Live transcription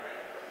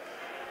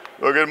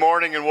Well, good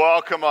morning and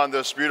welcome on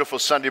this beautiful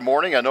Sunday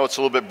morning. I know it's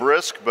a little bit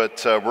brisk,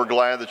 but we're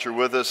glad that you're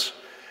with us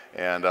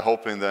and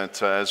hoping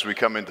that as we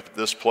come into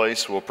this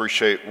place, we'll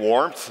appreciate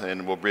warmth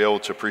and we'll be able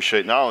to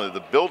appreciate not only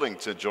the building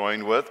to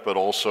join with, but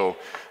also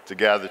to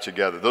gather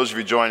together. Those of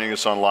you joining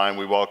us online,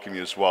 we welcome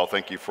you as well.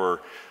 Thank you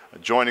for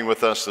joining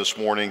with us this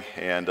morning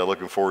and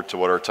looking forward to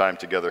what our time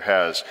together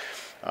has.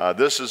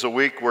 This is a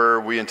week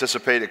where we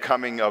anticipate a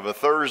coming of a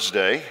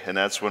Thursday, and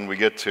that's when we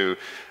get to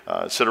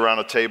sit around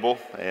a table,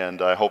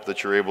 and I hope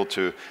that you're able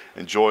to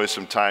enjoy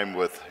some time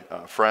with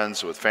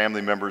friends, with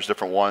family members,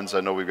 different ones.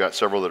 I know we've got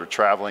several that are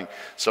traveling,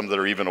 some that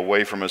are even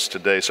away from us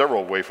today,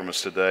 several away from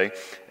us today,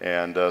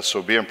 and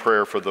so be in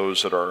prayer for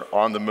those that are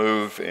on the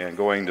move and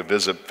going to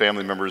visit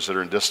family members that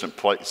are in distant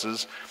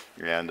places.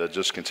 And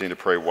just continue to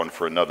pray one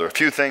for another. A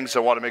few things I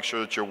want to make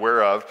sure that you're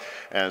aware of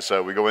as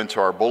we go into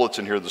our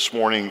bulletin here this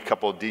morning. A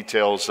couple of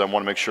details I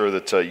want to make sure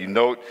that you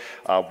note.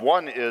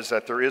 One is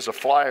that there is a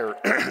flyer,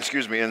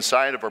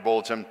 inside of our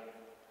bulletin.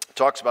 It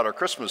talks about our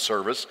Christmas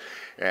service.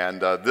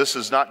 And this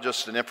is not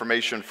just an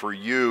information for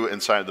you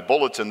inside the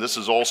bulletin. This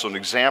is also an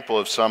example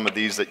of some of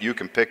these that you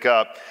can pick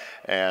up.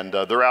 And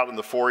they're out in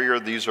the foyer.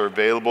 These are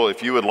available.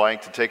 If you would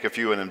like to take a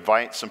few and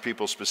invite some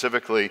people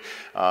specifically,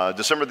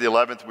 December the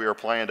 11th, we are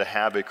planning to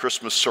have a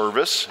Christmas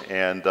service.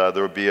 And there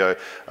will be a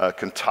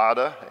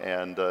cantata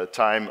and a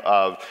time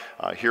of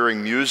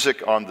hearing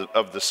music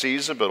of the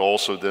season, but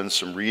also then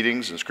some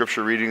readings and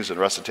scripture readings and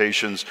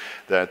recitations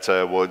that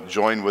will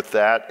join with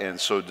that. And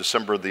so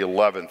December the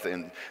 11th.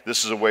 And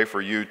this is a way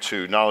for you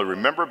to not only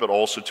remember, but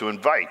also to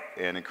invite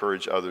and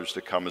encourage others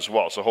to come as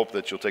well. So I hope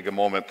that you'll take a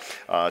moment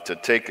to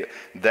take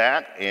that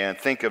and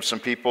think of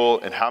some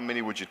people and how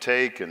many would you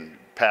take and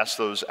pass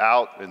those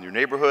out in your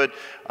neighborhood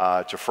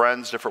to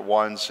friends, different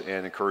ones,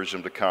 and encourage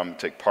them to come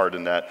take part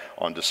in that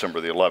on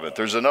December the 11th.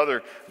 There's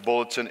another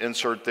bulletin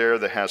insert there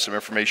that has some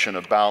information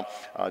about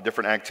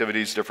different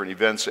activities, different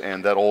events,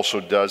 and that also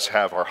does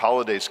have our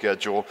holiday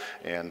schedule,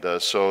 and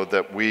so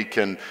that we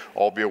can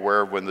all be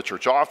aware of when the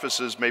church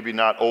offices may be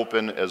not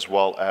open, as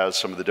well as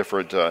some of the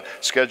different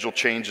schedule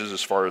changes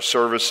as far as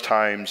service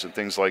times and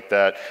things like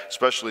that,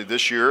 especially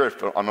this year. I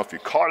don't know if you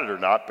caught it or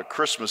not, but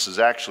Christmas is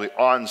actually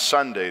on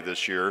Sunday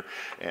this year.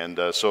 And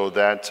so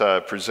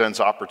that presents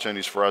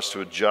opportunities for us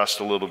to adjust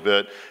a little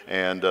bit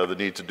and the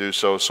need to do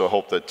so. So I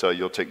hope that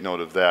you'll take note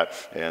of that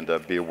and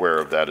be aware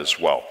of that as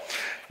well.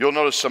 You'll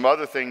notice some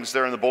other things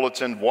there in the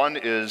bulletin. One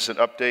is an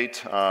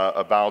update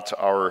about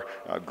our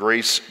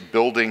Grace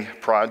Building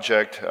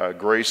project.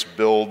 Grace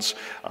Builds,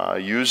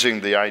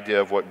 using the idea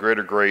of what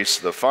Greater Grace,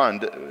 the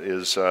fund,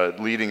 is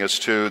leading us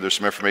to. There's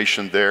some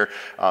information there.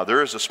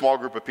 There is a small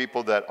group of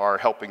people that are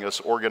helping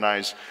us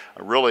organize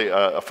really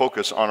a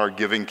focus on our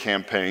giving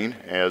campaign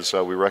as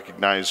we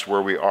recognize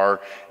where we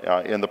are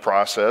in the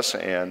process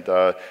and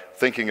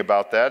thinking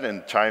about that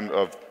in time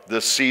of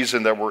this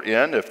season that we're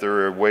in. If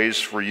there are ways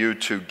for you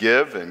to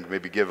give and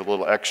maybe give a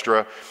little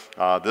extra,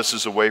 this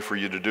is a way for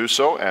you to do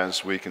so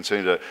as we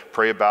continue to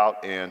pray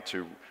about and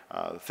to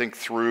think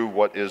through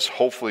what is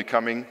hopefully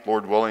coming,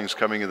 Lord willing, is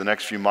coming in the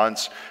next few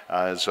months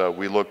as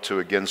we look to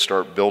again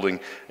start building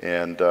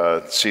and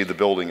see the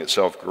building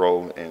itself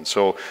grow. And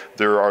so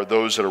there are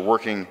those that are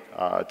working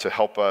to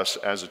help us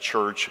as a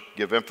church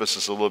give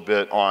emphasis a little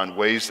bit on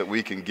ways that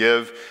we can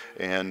give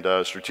and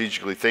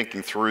strategically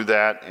thinking through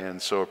that.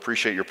 And so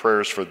appreciate your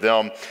prayers for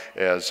them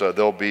as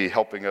they'll be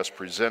helping us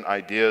present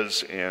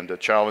ideas and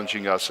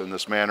challenging us in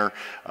this manner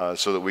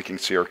so that we can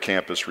see our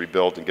campus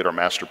rebuilt and get our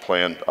master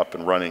plan up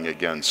and running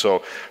again.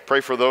 So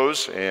pray for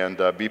those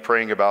and be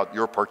praying about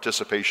your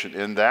participation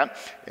in that.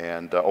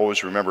 And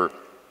always remember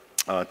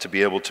to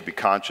be able to be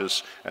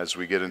conscious as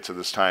we get into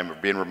this time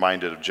of being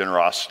reminded of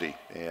generosity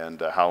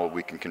and how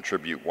we can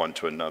contribute one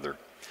to another.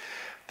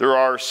 There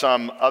are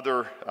some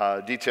other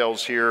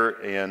details here,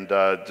 and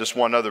just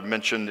one other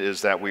mention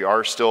is that we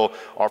are still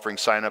offering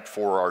sign up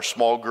for our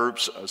small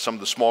groups. Some of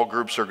the small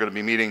groups are going to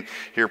be meeting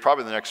here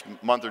probably the next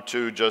month or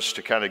two just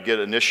to kind of get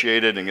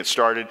initiated and get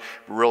started.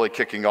 We're really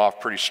kicking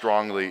off pretty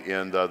strongly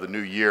in the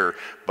new year,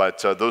 but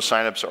those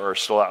sign-ups are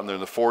still out in there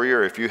in the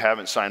foyer. If you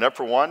haven't signed up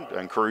for one,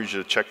 I encourage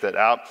you to check that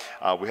out.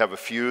 We have a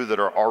few that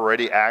are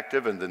already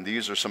active, and then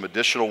these are some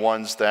additional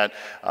ones that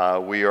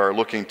we are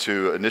looking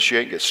to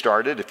initiate and get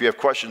started. If you have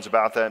questions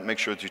about that, make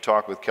sure that you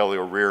talk with Kelly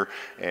O'Rear,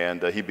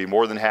 and he'd be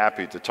more than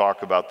happy to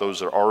talk about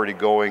those that are already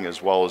going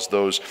as well as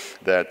those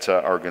that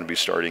are going to be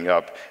starting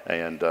up,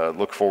 and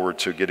look forward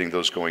to getting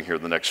those going here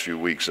in the next few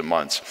weeks and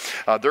months.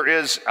 There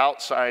is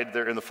outside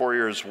there in the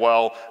foyer as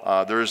well,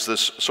 there's this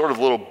sort of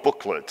little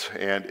booklet,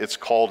 and it's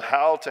called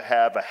How to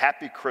Have a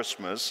Happy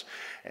Christmas.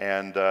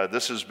 And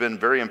this has been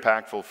very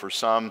impactful for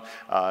some.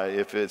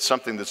 If it's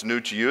something that's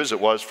new to you, as it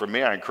was for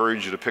me, I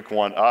encourage you to pick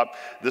one up.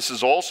 This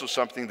is also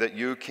something that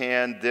you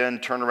can then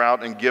turn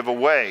around and give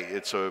away.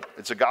 It's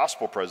a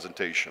gospel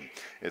presentation.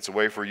 It's a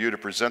way for you to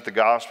present the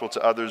gospel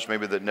to others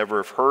maybe that never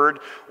have heard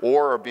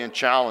or are being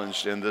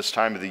challenged in this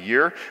time of the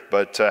year.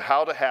 But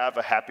how to have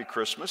a happy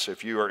Christmas.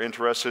 If you are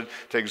interested,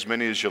 take as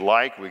many as you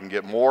like. We can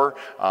get more.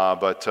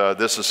 But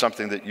this is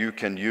something that you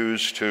can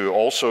use to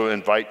also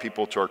invite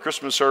people to our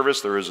Christmas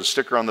service. There is a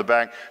sticker on the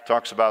back,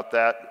 talks about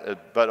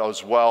that, but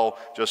as well,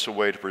 just a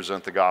way to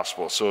present the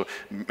gospel. So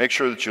make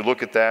sure that you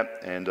look at that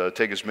and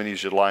take as many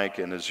as you like,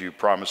 and as you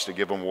promise to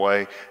give them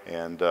away,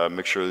 and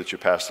make sure that you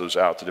pass those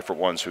out to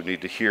different ones who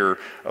need to hear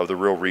of the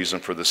real reason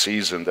for the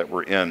season that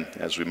we're in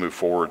as we move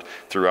forward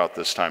throughout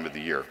this time of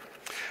the year.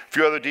 A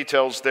few other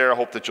details there. I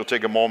hope that you'll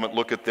take a moment,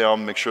 look at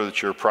them, make sure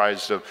that you're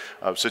apprised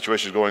of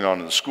situations going on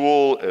in the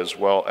school as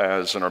well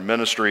as in our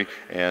ministry,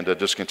 and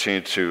just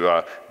continue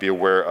to be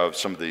aware of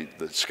some of the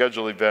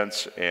scheduled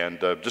events. And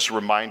just a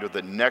reminder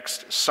that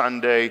next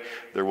Sunday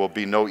there will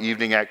be no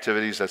evening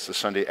activities. That's the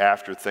Sunday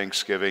after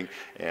Thanksgiving.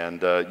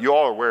 And you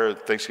all are aware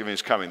Thanksgiving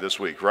is coming this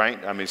week,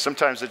 right? I mean,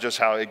 sometimes it's just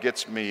how it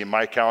gets me in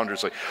my calendar.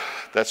 It's like,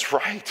 that's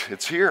right,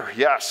 it's here,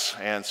 yes.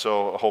 And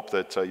so I hope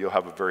that you'll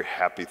have a very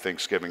happy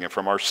Thanksgiving. And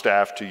from our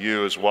staff to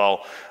you as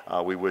well,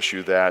 we wish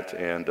you that,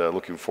 and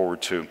looking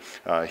forward to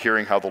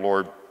hearing how the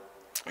Lord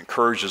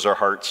encourages our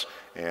hearts,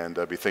 and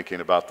be thinking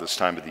about this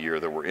time of the year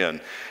that we're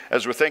in.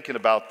 As we're thinking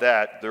about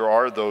that, there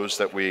are those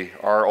that we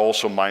are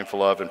also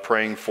mindful of and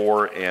praying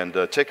for, and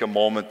take a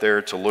moment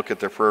there to look at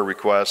their prayer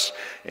requests,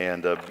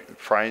 and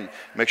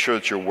make sure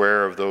that you're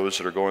aware of those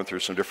that are going through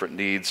some different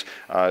needs.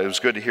 It was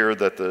good to hear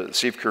that the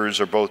Seefkers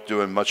are both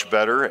doing much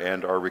better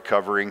and are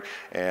recovering,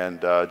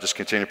 and just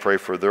continue to pray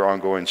for their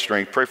ongoing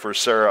strength. Pray for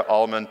Sarah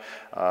Allman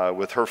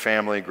with her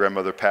family.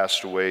 Grandmother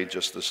passed away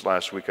just this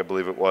last week, I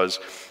believe it was.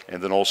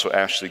 And then also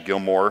Ashley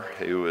Gilmore,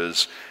 who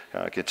is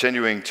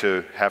continuing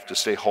to have to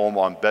stay home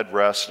on bed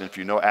rest. And if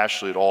you know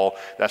Ashley at all,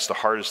 that's the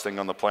hardest thing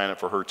on the planet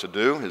for her to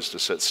do, is to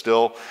sit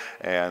still.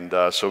 And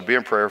so be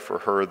in prayer for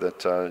her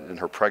that in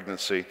her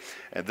pregnancy.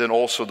 And then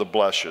also the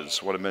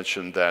Bleshes. I want to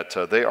mention that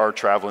they are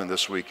traveling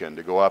this weekend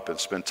to go up and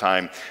spend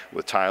time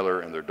with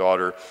Tyler and their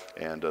daughter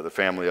and the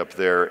family up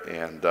there.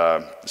 And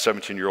the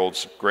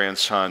 17-year-old's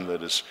grandson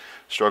that is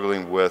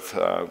struggling with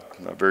a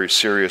very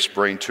serious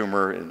brain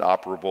tumor,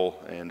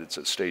 inoperable, and it's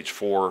at stage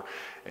 4.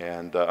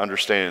 And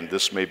understand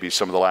this may be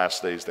some of the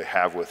last days they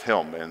have with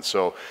him. And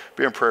so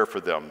be in prayer for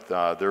them.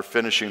 They're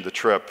finishing the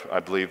trip. I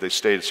believe they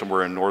stayed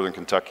somewhere in northern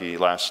Kentucky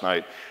last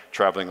night,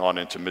 traveling on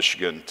into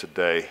Michigan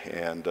today.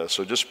 And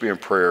so just be in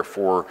prayer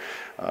for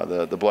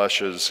the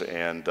Bleshes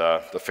and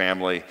the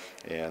family,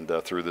 and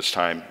through this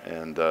time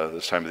and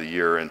this time of the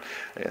year.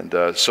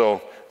 And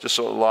so just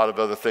a lot of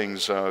other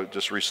things.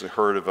 Just recently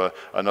heard of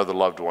another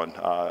loved one.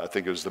 I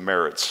think it was the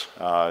Merritts.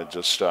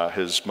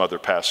 His mother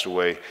passed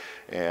away.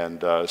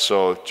 And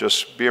so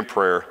just be in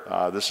prayer.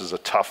 This is a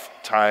tough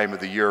time of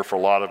the year for a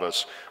lot of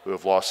us who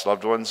have lost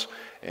loved ones.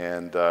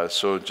 And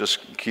so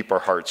just keep our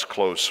hearts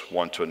close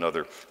one to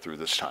another through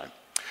this time.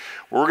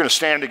 Well, we're going to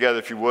stand together,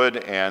 if you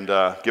would, and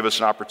give us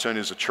an opportunity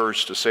as a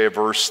church to say a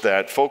verse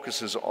that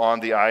focuses on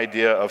the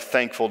idea of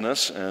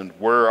thankfulness and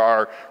where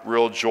our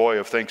real joy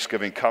of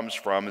thanksgiving comes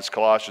from. It's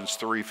Colossians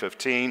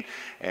 3:15,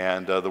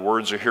 and the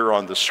words are here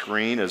on the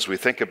screen as we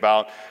think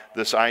about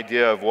this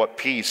idea of what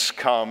peace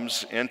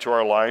comes into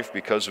our life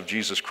because of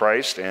Jesus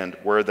Christ, and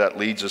where that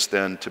leads us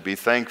then to be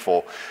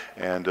thankful.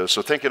 And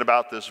so thinking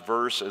about this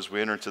verse as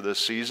we enter into this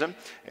season,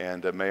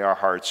 and may our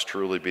hearts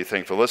truly be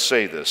thankful. Let's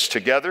say this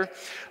together.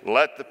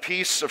 Let the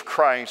peace of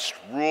Christ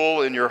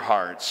rule in your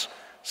hearts,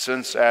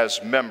 since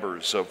as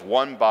members of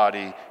one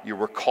body you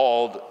were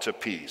called to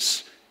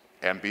peace,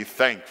 and be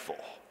thankful.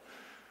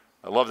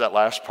 I love that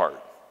last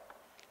part.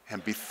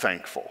 And be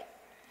thankful.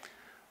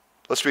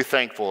 Let's be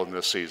thankful in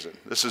this season.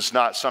 This is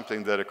not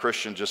something that a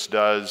Christian just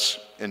does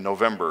in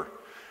November.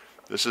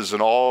 This is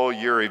an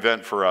all-year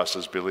event for us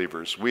as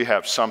believers. We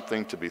have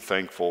something to be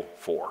thankful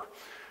for.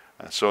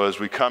 And so as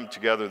we come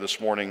together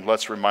this morning,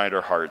 let's remind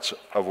our hearts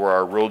of where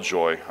our real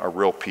joy, our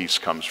real peace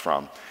comes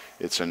from.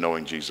 It's in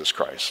knowing Jesus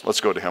Christ.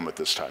 Let's go to him at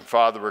this time.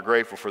 Father, we're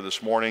grateful for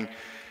this morning.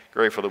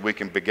 Grateful that we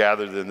can be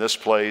gathered in this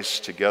place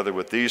together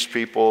with these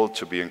people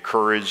to be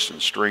encouraged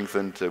and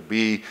strengthened, to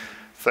be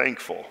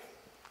thankful,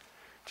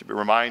 to be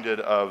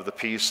reminded of the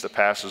peace that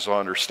passes all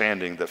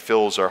understanding that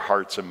fills our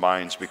hearts and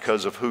minds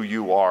because of who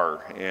you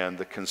are and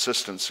the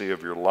consistency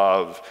of your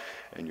love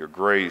and your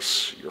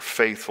grace, your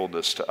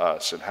faithfulness to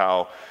us, and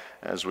how,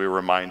 as we were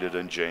reminded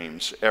in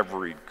James,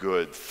 every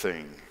good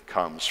thing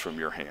comes from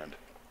your hand.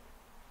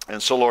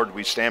 And so, Lord,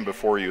 we stand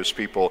before you as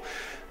people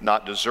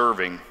not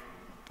deserving,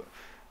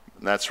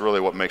 and that's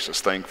really what makes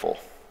us thankful.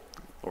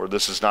 Lord,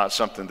 this is not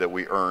something that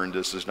we earned.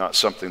 This is not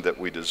something that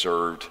we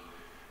deserved.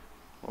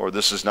 Or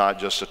this is not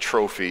just a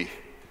trophy,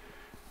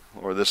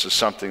 or this is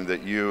something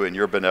that you in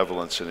your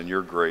benevolence and in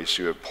your grace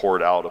you have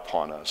poured out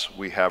upon us.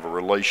 We have a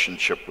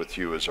relationship with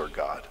you as our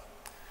God.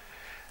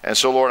 And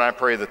so, Lord, I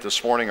pray that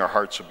this morning our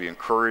hearts would be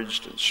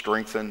encouraged and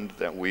strengthened,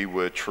 that we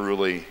would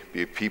truly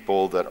be a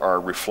people that are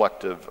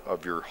reflective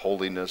of your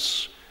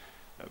holiness,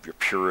 of your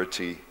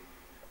purity,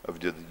 of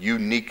the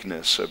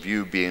uniqueness of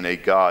you being a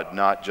God,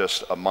 not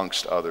just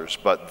amongst others,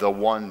 but the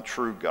one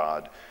true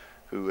God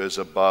who is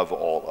above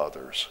all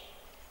others.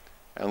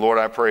 And Lord,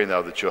 I pray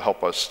now that you'll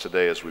help us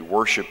today as we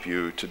worship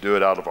you to do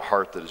it out of a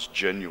heart that is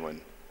genuine.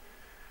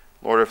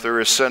 Lord, if there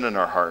is sin in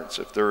our hearts,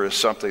 if there is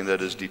something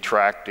that is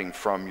detracting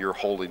from your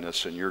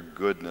holiness and your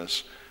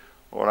goodness,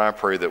 Lord, I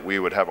pray that we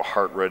would have a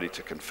heart ready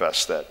to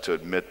confess that, to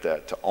admit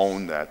that, to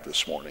own that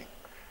this morning.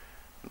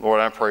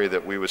 Lord, I pray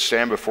that we would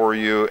stand before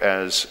you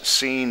as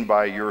seen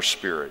by your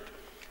Spirit.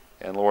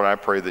 And Lord, I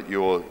pray that you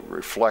will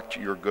reflect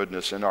your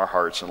goodness in our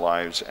hearts and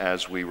lives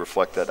as we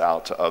reflect that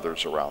out to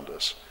others around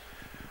us.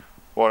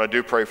 Lord, I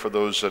do pray for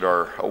those that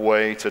are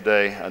away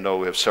today. I know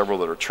we have several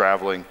that are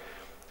traveling.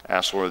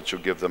 Ask, Lord, that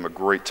you'll give them a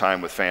great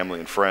time with family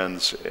and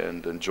friends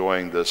and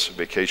enjoying this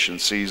vacation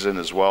season,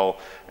 as well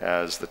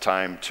as the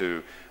time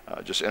to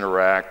just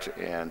interact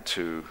and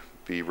to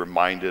be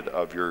reminded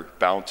of your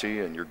bounty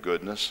and your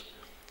goodness.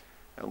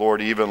 And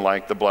Lord, even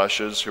like the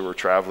Bleshes who are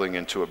traveling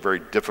into a very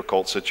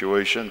difficult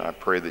situation, I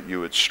pray that you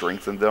would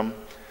strengthen them.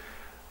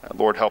 And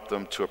Lord, help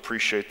them to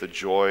appreciate the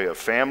joy of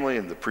family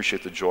and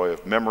appreciate the joy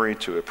of memory,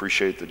 to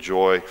appreciate the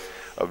joy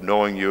of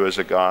knowing you as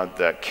a God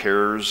that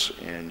cares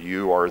and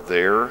you are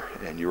there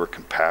and you are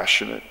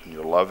compassionate and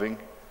you're loving.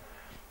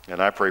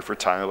 And I pray for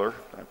Tyler.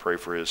 I pray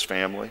for his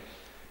family.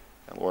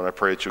 And Lord, I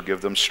pray that you'll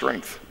give them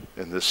strength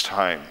in this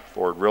time,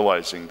 Lord,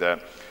 realizing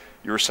that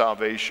your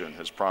salvation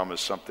has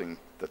promised something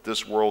that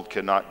this world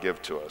cannot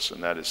give to us,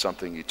 and that is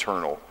something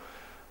eternal,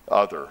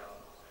 other.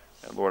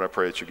 And Lord, I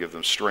pray that you give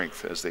them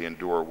strength as they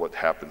endure what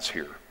happens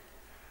here.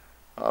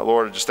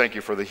 Lord, I just thank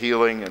you for the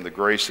healing and the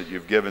grace that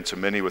you've given to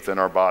many within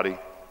our body.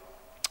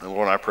 And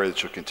Lord, I pray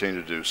that you'll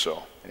continue to do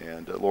so.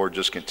 And Lord,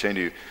 just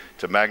continue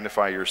to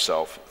magnify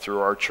yourself through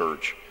our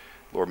church.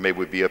 Lord, may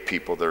we be a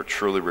people that are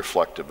truly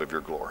reflective of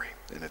your glory.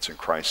 And it's in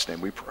Christ's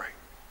name we pray.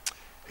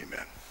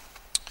 Amen.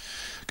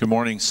 Good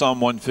morning.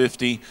 Psalm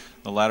 150,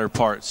 the latter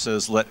part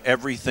says, "Let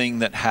everything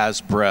that has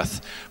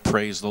breath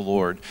praise the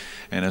Lord."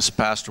 And as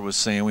Pastor was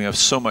saying, we have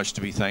so much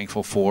to be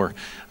thankful for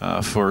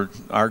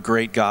our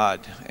great God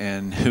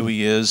and who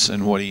he is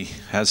and what he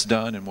has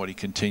done and what he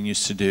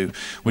continues to do.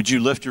 Would you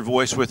lift your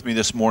voice with me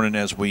this morning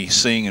as we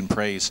sing and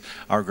praise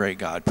our great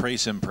God?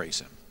 Praise him,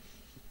 praise him.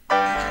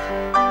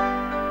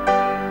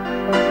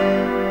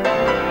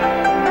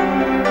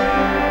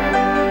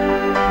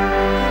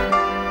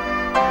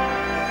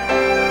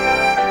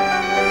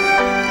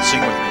 Sing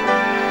with me.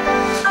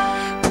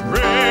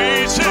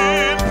 Praise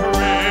him,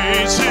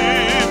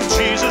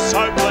 Jesus,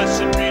 our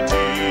blessed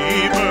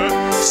Redeemer.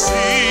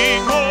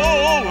 Sing,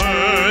 O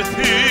earth,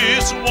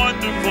 his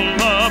wonderful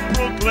love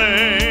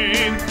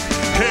proclaim.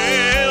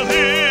 Hail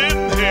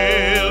him,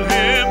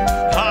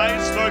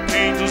 highest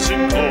archangels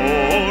in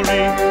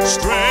glory.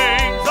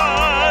 Strength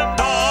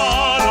and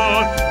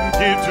honor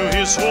give to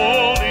his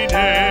holy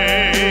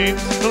name.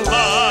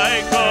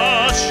 Like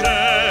a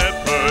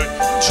shepherd,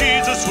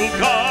 Jesus will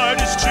guard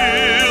his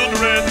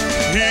children.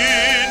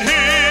 In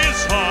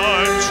his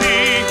arms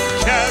he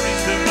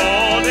carries them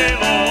all day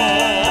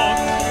long.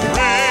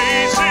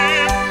 Praise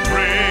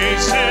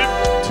him,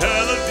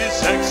 tell of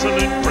his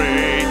excellent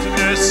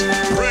greatness.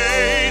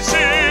 Praise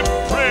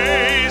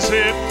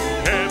him,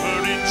 ever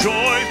in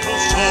joyful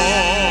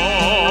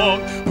song.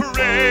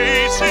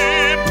 Praise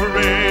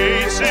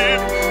him,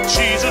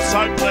 Jesus,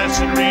 our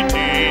blessed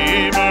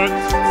Redeemer.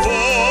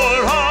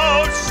 For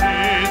our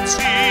sins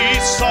he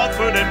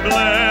suffered and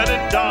bled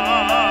and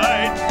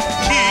died.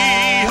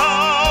 He,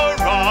 our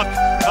rock,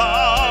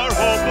 our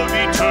hope of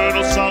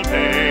eternal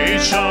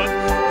salvation.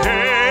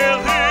 Hail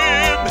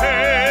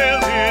him,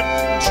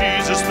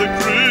 Jesus the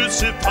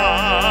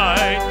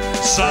crucified.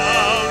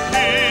 Sound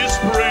his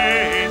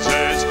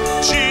praises,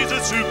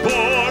 Jesus who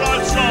bore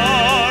our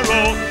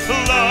sorrow.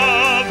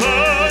 Love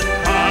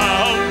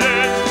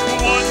unbounded,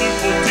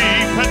 wonderful,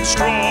 deep and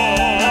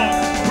strong.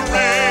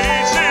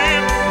 Praise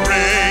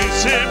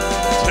him,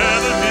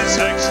 tell of his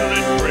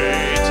excellent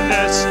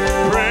greatness.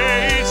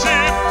 Praise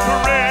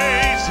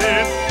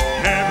him,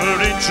 ever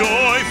in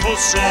joyful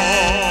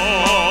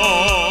song.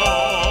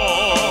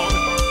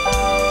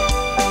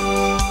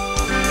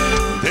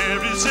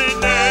 There is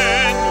an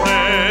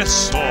endless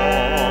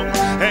song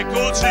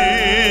echoes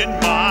in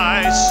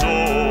my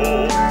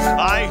soul.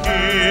 I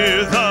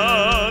hear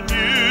the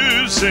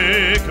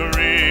music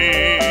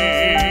ring,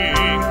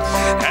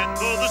 and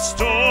though the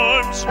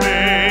storms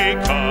may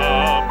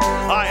come,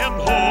 I am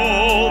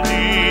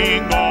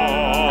holding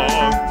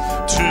on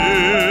to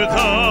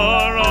the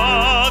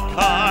rock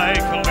I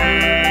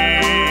cling.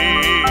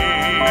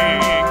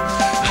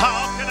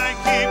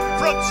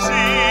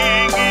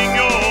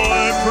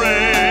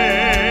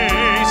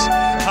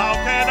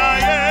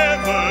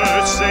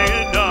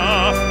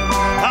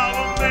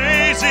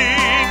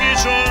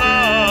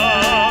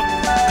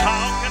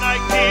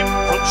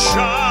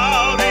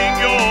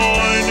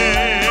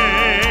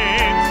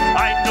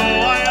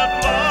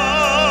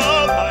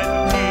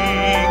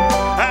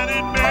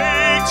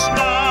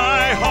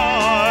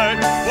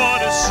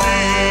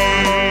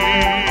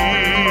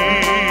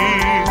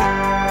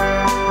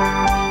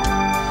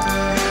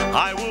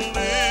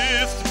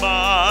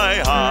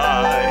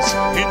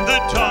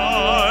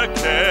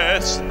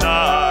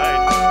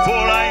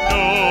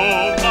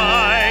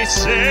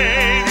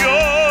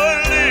 Savior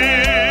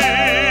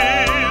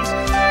lives,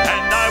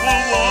 and I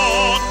will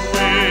walk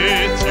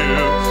with you,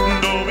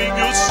 knowing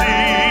you'll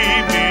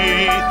see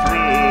me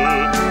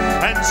through,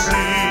 and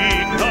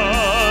sing the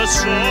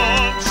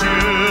songs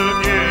you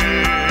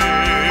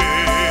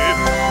give.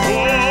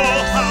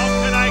 Oh, how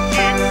can I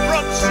keep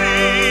from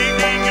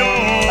singing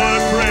your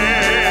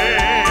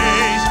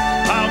praise?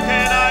 How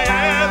can I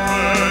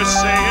ever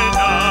say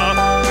enough?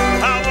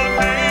 How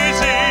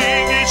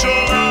amazing is your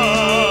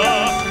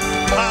love?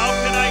 How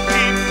can I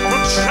keep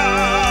from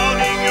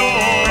shouting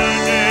your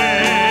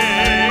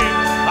name?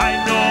 I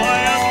know I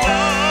am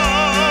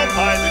loved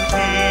by the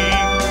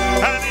King,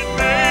 and it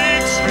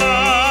makes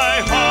my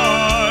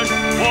heart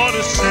want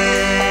to sing.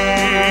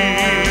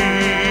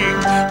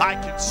 I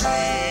can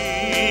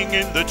sing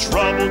in the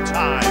troubled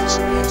times,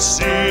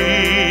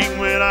 sing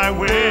when I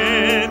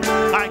win.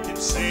 I can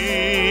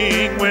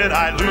sing when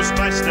I lose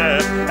my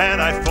step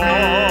and I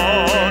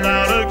fall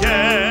down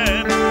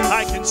again.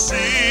 I can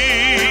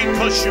sing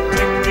 'cause you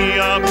pick me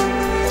up,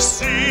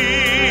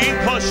 sing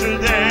 'cause you're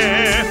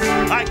there.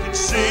 I can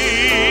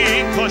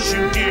sing 'cause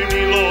you hear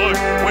me, Lord,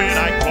 when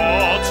I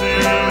call to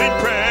you in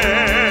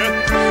prayer.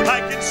 I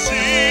can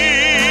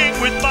sing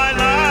with my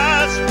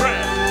last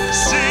breath,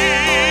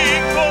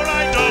 sing for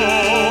I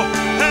know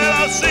that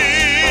I'll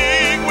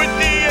sing with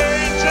the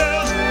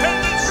angels and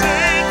the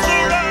saints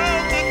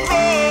around the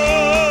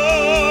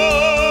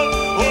throne.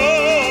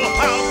 Oh,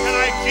 how can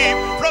I keep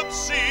from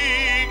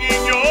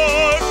singing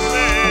your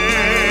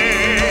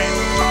praise?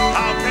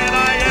 How can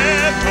I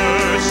ever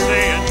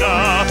say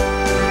enough?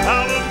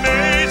 How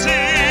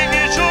amazing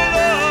is your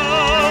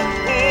love?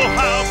 Oh,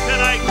 how can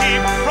I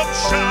keep from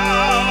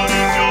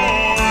shouting your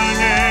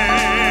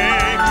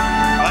name?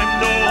 I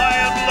know I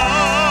am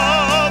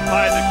loved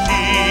by the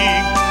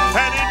King,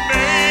 and it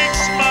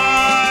makes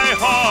my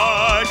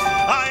heart.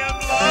 I am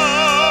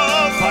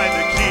loved by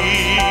the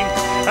King,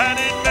 and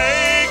it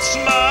makes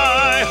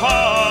my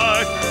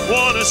heart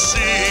want to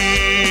sing.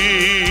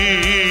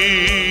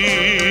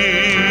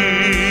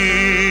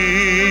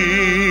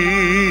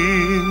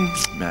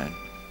 Amen.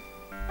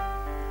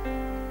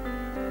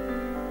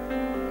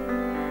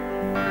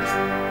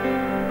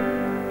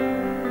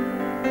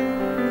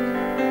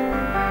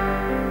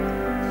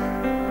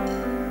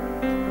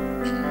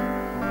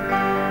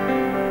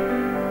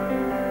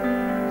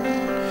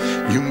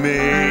 You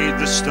made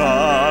the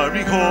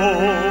starry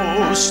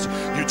host,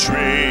 you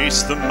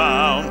trace the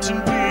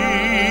mountain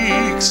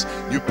peaks,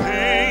 you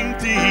paint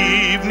the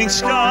evening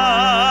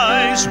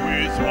skies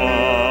with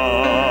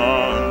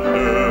wonder.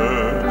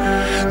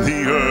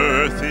 The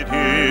earth, it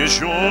is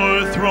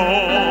your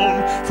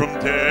throne, from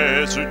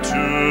desert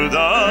to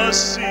the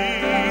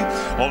sea.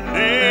 All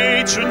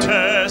nature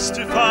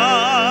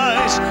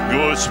testifies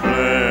your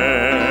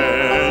splendor.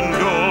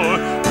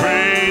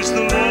 Praise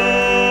the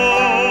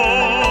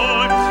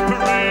Lord.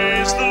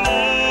 Praise the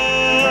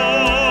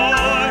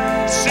Lord.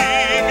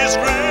 Sing his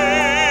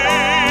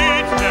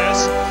greatness,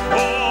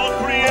 all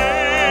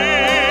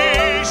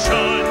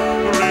creation.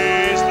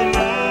 Praise the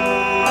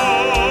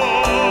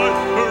Lord.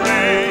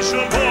 Raise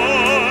your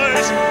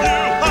voice, you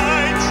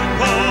heights, and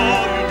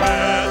call your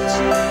depths.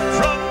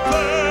 From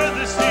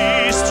furthest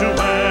east to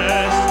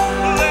west,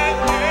 let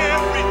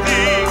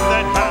everything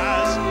that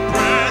has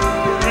breath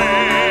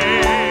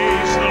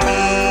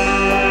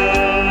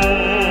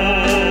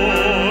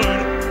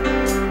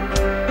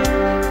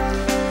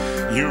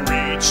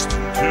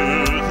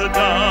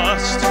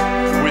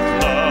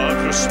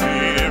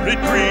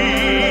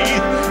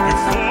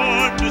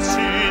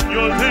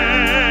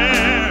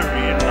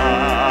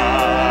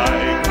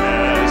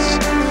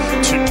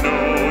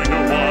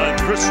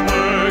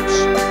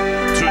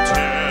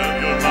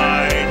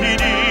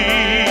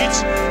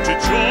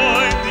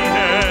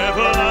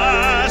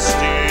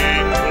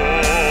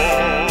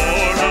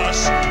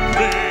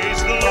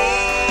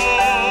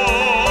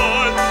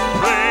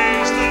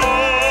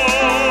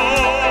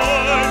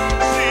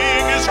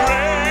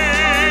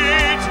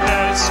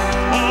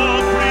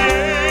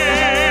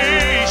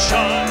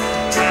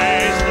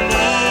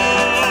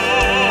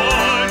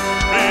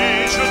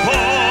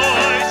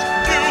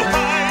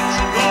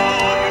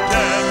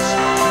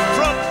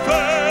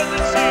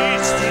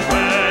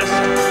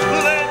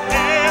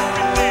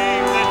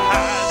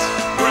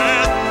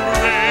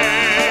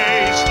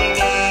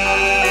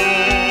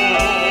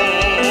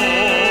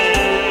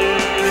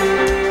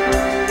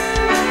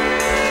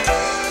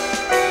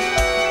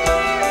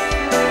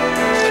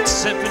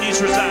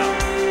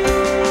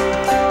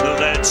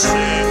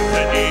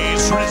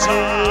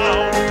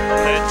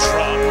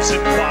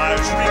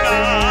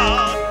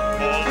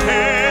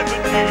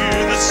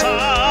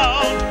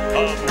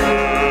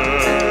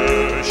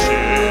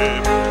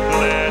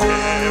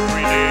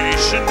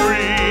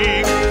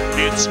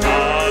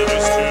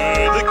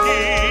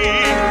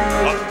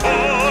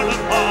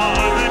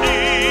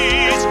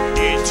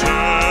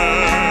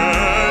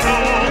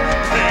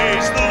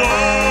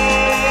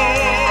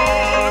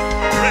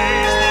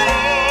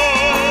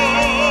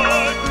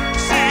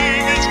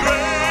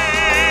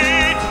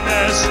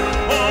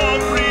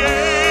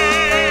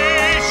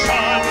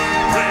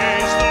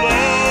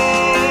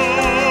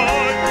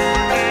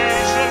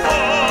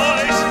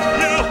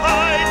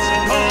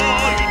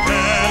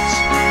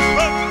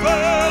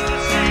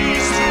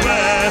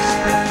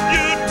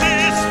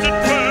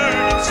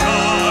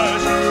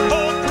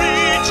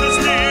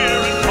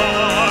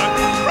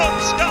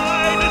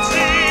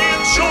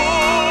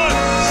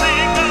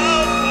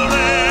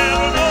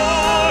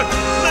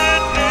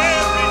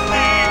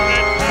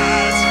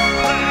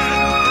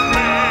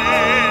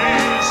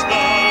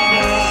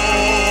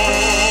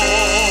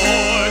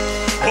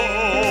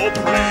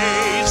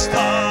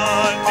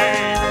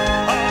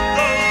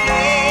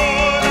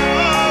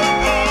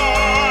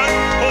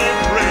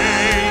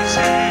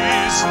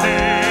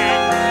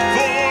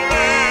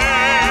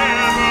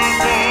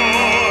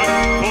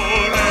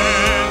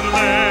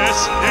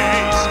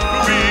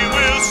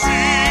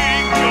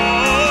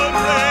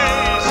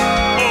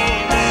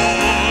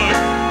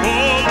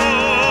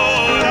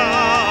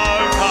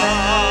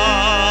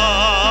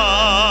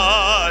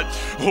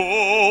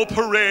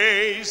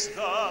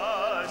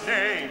the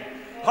name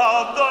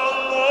of the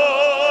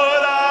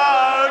Lord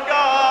our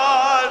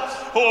God.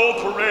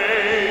 Oh,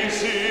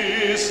 praise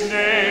his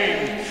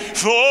name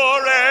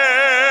forevermore,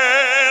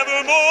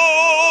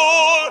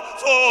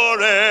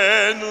 for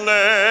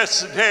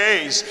endless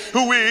days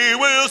we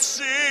will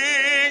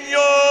sing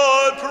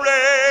your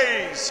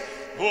praise.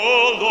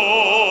 Oh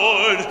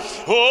Lord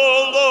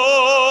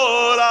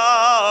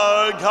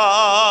our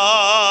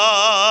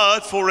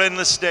God, for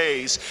endless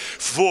days,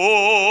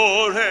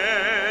 for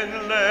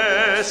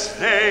endless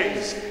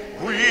days,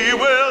 we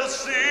will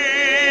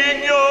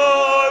sing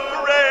your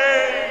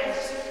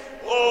praise.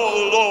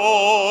 Oh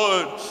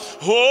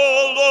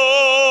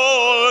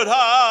Lord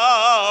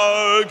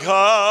our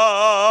God.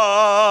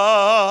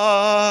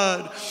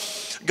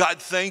 God,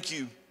 thank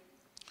you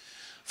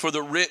for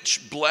the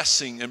rich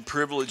blessing and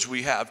privilege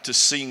we have to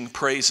sing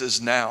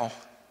praises now.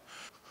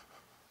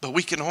 But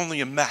we can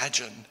only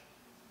imagine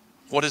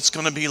what it's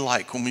going to be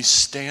like when we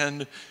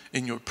stand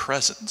in your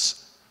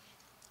presence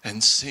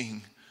and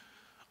sing,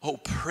 oh,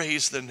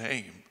 praise the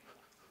name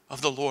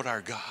of the Lord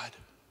our God.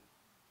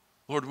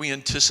 Lord, we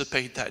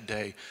anticipate that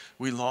day.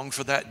 We long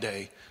for that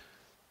day.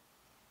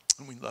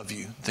 And we love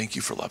you. Thank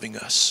you for loving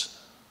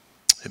us.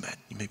 Amen.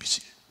 You may be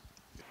seated.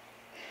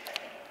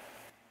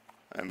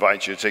 I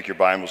invite you to take your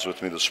Bibles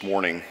with me this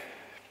morning,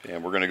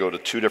 and we're going to go to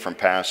two different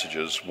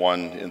passages,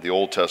 one in the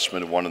Old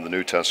Testament and one in the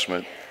New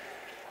Testament.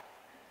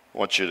 I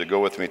want you to go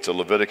with me to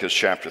Leviticus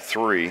chapter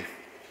 3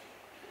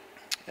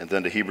 and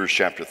then to Hebrews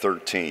chapter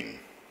 13.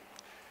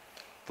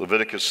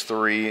 Leviticus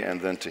 3 and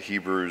then to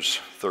Hebrews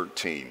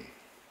 13.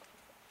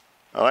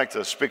 I'd like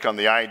to speak on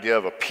the idea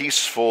of a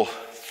peaceful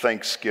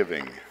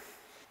thanksgiving.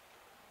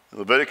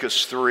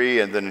 Leviticus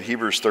 3 and then in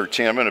Hebrews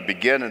 13. I'm going to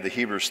begin in the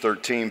Hebrews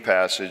 13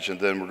 passage and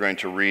then we're going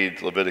to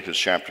read Leviticus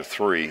chapter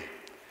 3.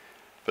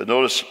 But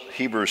notice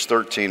Hebrews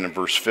 13 and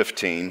verse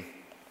 15,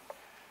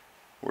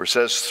 where it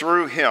says,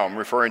 through him,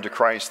 referring to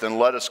Christ, then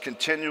let us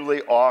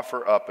continually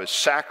offer up a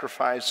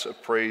sacrifice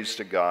of praise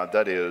to God,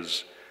 that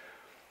is,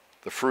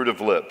 the fruit of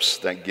lips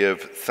that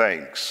give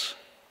thanks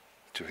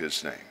to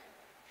his name.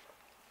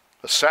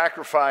 A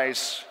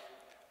sacrifice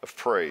of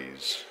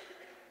praise.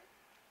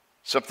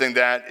 Something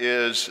that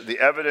is the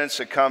evidence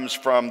that comes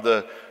from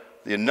the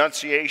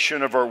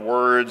enunciation of our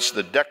words,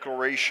 the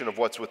declaration of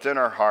what's within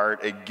our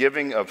heart, a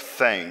giving of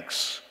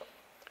thanks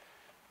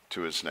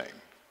to his name.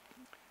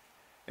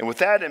 And with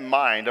that in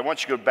mind, I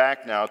want you to go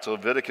back now to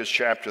Leviticus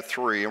chapter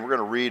 3, and we're going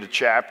to read a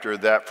chapter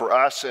that for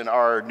us in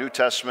our New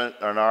Testament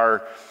and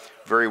our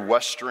very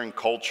Western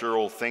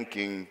cultural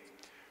thinking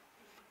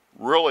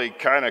really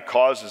kind of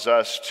causes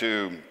us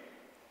to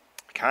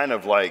kind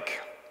of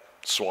like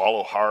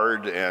swallow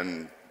hard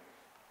and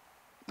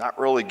not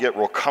really get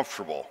real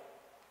comfortable.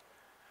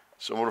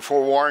 So I'm going to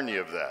forewarn you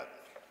of that.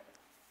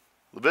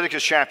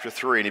 Leviticus chapter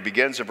 3, and he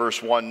begins at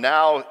verse 1.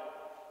 Now,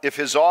 if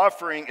his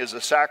offering is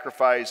a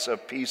sacrifice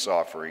of peace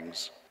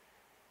offerings,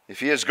 if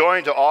he is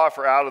going to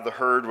offer out of the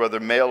herd, whether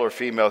male or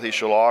female, he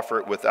shall offer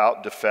it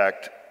without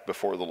defect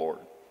before the Lord.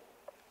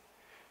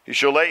 He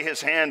shall lay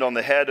his hand on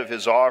the head of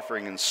his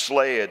offering and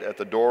slay it at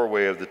the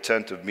doorway of the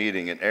tent of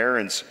meeting, and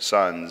Aaron's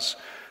sons,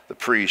 the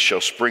priests,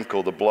 shall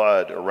sprinkle the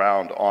blood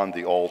around on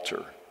the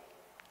altar.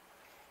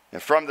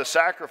 And from the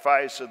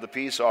sacrifice of the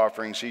peace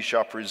offerings he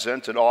shall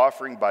present an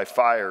offering by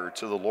fire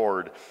to the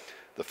Lord,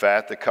 the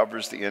fat that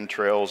covers the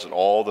entrails and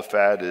all the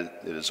fat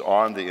that is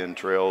on the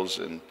entrails,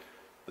 and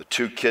the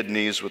two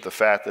kidneys with the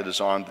fat that is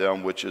on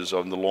them, which is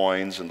on the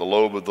loins, and the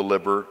lobe of the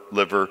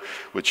liver,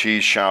 which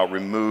he shall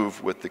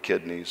remove with the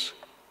kidneys.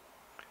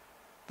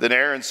 Then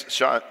Aaron's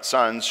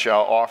sons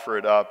shall offer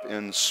it up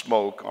in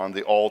smoke on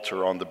the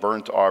altar on the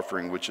burnt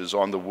offering, which is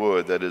on the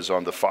wood that is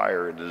on the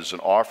fire. And it is an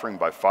offering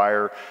by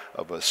fire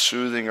of a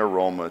soothing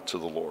aroma to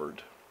the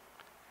Lord.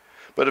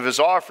 But if his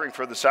offering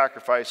for the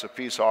sacrifice of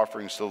peace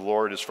offerings to the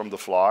Lord is from the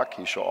flock,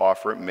 he shall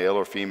offer it male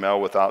or female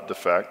without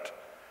defect.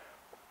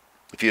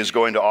 If he is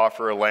going to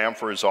offer a lamb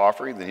for his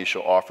offering, then he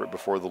shall offer it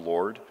before the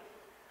Lord.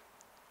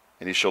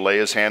 And he shall lay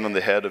his hand on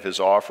the head of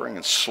his offering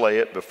and slay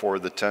it before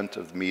the tent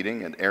of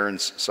meeting, and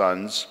Aaron's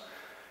sons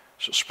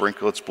shall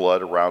sprinkle its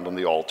blood around on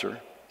the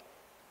altar.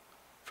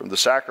 From the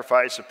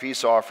sacrifice of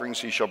peace offerings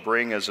he shall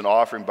bring as an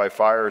offering by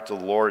fire to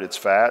the Lord its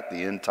fat,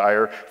 the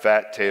entire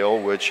fat tail,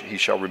 which he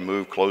shall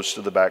remove close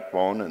to the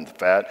backbone, and the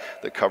fat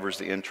that covers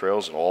the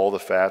entrails, and all the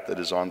fat that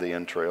is on the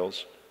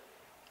entrails.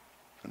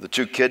 And the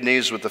two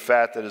kidneys with the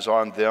fat that is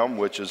on them,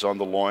 which is on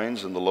the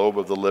loins, and the lobe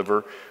of the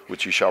liver,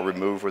 which he shall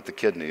remove with the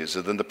kidneys.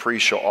 And then the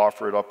priest shall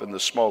offer it up in the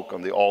smoke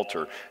on the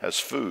altar as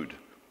food,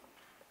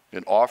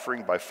 an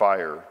offering by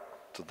fire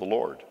to the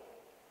Lord.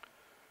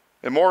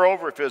 And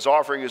moreover, if his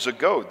offering is a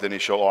goat, then he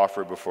shall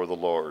offer it before the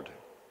Lord.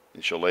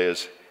 He shall lay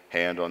his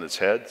hand on its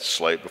head,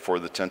 slay it before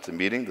the tent of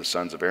meeting. The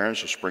sons of Aaron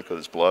shall sprinkle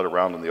his blood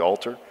around on the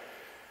altar.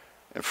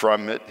 And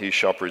from it he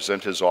shall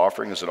present his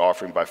offering as an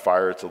offering by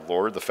fire to the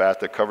Lord, the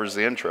fat that covers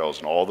the entrails,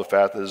 and all the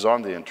fat that is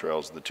on the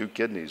entrails, and the two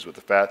kidneys with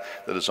the fat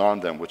that is on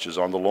them, which is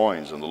on the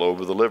loins, and the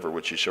lobe of the liver,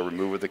 which he shall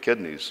remove with the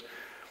kidneys.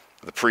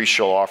 The priest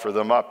shall offer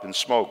them up in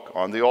smoke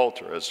on the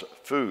altar as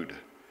food,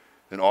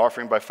 an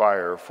offering by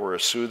fire for a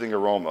soothing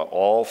aroma,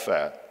 all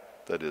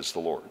fat that is the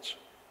Lord's.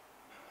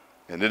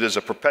 And it is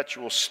a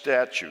perpetual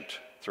statute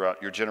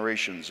throughout your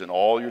generations. In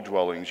all your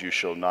dwellings you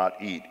shall not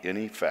eat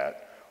any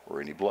fat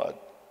or any blood.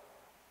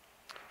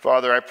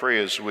 Father, I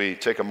pray as we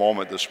take a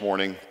moment this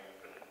morning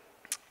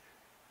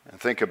and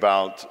think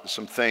about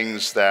some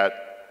things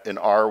that in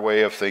our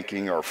way of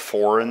thinking are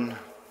foreign.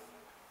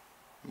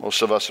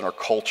 Most of us in our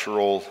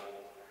cultural,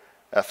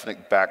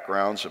 ethnic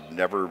backgrounds have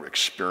never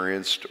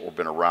experienced or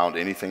been around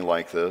anything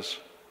like this.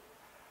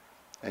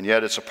 And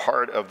yet it's a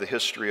part of the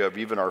history of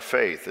even our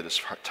faith. It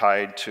is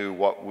tied to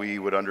what we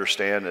would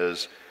understand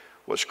as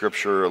what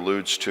Scripture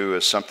alludes to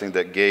as something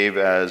that gave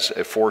as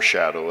a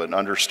foreshadow, an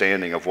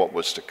understanding of what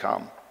was to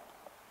come.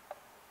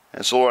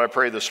 And so, Lord, I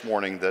pray this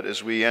morning that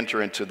as we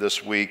enter into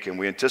this week and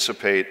we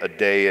anticipate a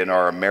day in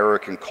our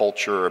American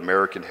culture,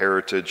 American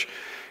heritage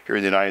here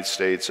in the United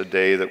States, a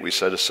day that we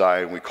set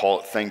aside and we call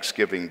it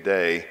Thanksgiving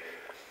Day,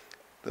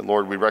 that,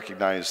 Lord, we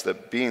recognize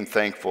that being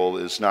thankful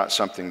is not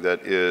something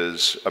that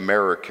is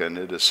American.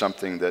 It is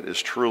something that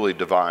is truly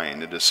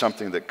divine. It is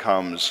something that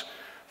comes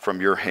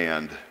from your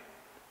hand.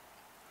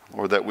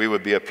 Lord, that we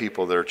would be a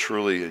people that are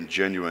truly and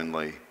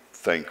genuinely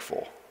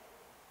thankful.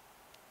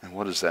 And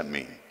what does that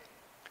mean?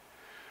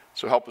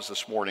 So help us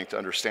this morning to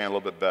understand a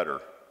little bit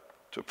better,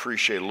 to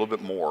appreciate a little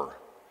bit more,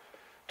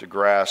 to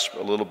grasp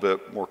a little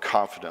bit more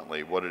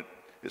confidently what it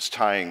is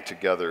tying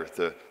together,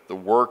 the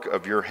work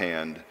of your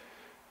hand,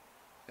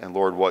 and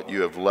Lord, what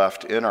you have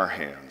left in our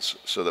hands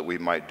so that we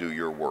might do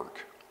your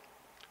work.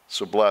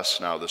 So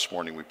bless now this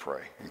morning, we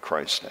pray, in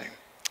Christ's name.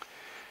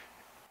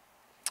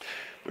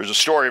 There's a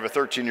story of a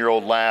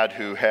 13-year-old lad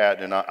who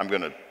had, and I'm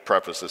going to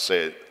preface this,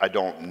 say I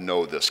don't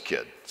know this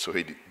kid, so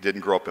he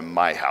didn't grow up in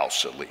my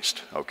house at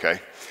least, okay?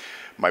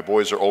 My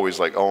boys are always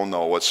like, oh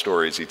no, what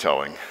story is he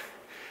telling?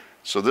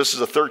 So this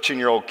is a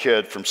 13-year-old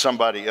kid from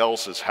somebody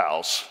else's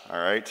house, all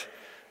right?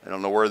 I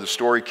don't know where the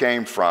story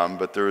came from,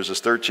 but there was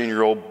this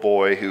 13-year-old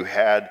boy who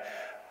had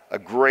a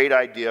great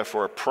idea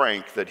for a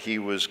prank that he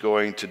was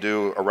going to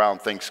do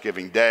around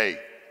Thanksgiving Day.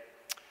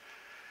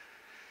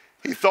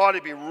 He thought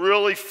it'd be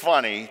really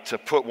funny to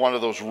put one of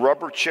those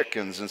rubber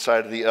chickens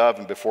inside of the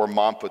oven before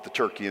Mom put the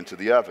turkey into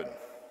the oven.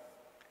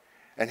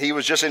 And he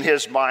was just in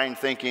his mind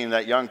thinking,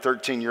 that young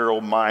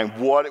 13-year-old mind,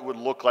 what it would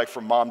look like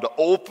for Mom to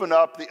open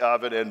up the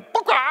oven and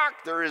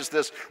there is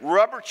this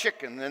rubber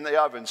chicken in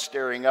the oven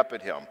staring up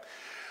at him.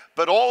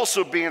 But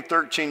also being a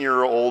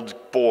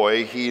 13-year-old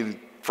boy, he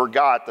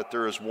forgot that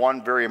there is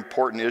one very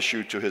important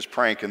issue to his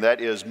prank, and that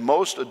is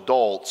most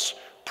adults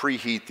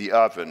preheat the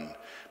oven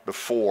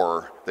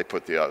before they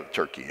put the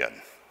turkey in.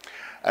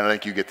 And I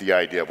think you get the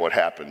idea of what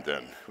happened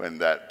then. And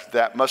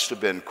that must have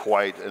been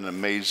quite an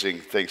amazing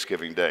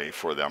Thanksgiving Day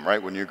for them,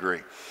 right? Wouldn't you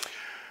agree?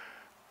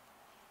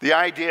 The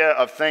idea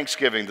of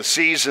Thanksgiving, the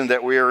season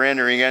that we are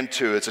entering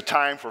into, it's a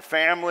time for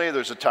family,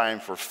 there's a time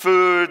for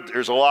food,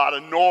 there's a lot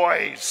of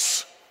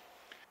noise.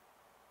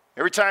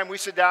 Every time we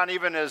sit down,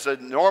 even as a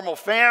normal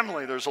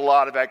family, there's a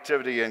lot of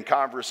activity and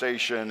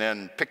conversation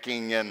and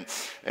picking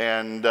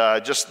and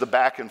just the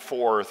back and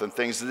forth and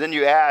things. And then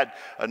you add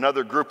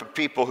another group of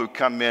people who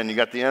come in. You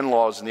got the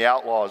in-laws and the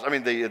outlaws. I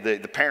mean, the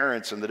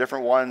parents and the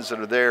different ones that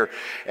are there.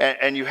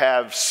 And you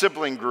have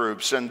sibling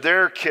groups and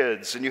their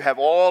kids. And you have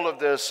all of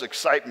this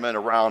excitement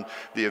around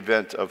the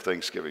event of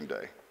Thanksgiving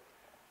Day.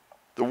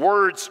 The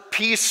words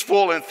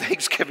peaceful and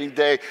Thanksgiving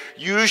Day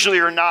usually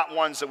are not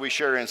ones that we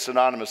share in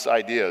synonymous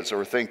ideas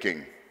or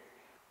thinking.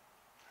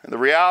 And the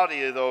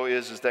reality, though,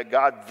 is that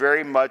God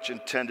very much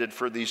intended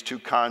for these two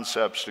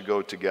concepts to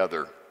go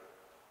together.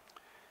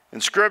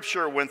 In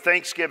Scripture, when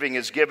Thanksgiving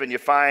is given, you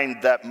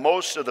find that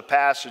most of the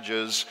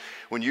passages,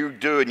 when you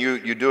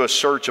do a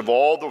search of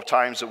all the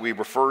times that we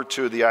refer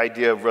to the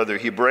idea of whether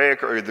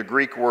Hebraic or the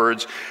Greek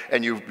words,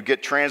 and you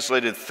get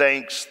translated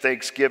thanks,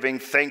 thanksgiving,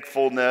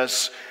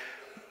 thankfulness,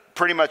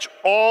 pretty much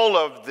all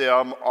of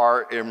them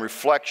are in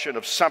reflection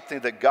of something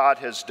that God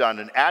has done,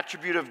 an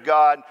attribute of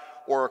God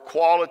or a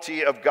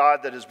quality of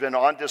God that has been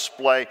on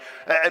display.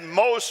 And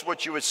most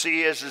what you would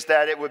see is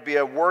that it would be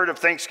a word of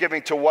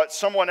thanksgiving to what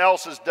someone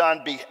else has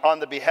done on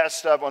the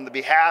behest of, on the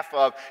behalf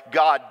of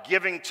God,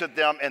 giving to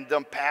them and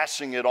them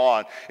passing it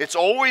on. It's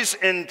always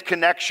in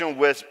connection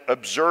with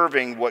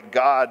observing what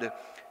God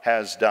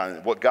has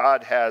done, what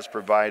God has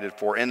provided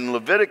for. In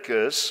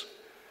Leviticus,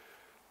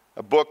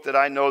 a book that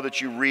I know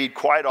that you read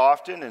quite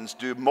often and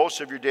do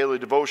most of your daily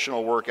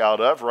devotional work out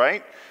of,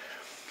 right?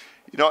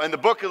 You know, in the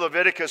book of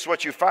Leviticus,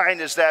 what you find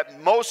is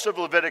that most of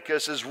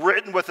Leviticus is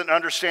written with an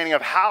understanding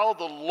of how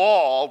the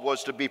law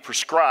was to be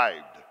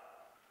prescribed.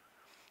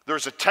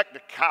 There's a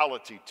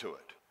technicality to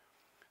it.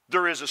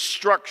 There is a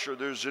structure,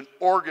 there's an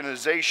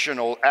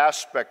organizational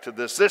aspect to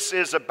this. This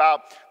is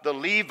about the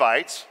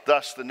Levites,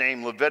 thus the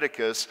name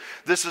Leviticus.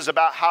 This is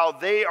about how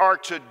they are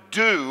to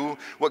do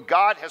what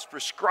God has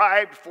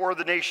prescribed for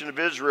the nation of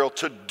Israel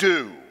to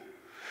do.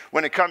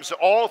 When it comes to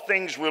all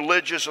things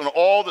religious and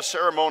all the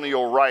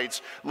ceremonial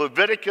rites,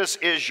 Leviticus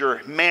is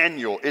your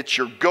manual. It's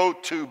your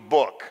go-to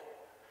book.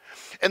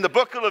 And the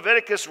book of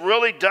Leviticus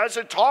really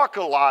doesn't talk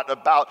a lot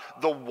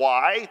about the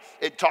why.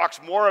 It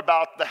talks more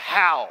about the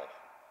how,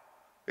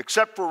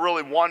 except for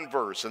really one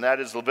verse, and that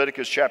is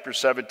Leviticus chapter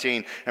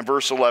 17 and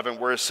verse 11,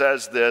 where it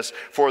says this,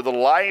 "For the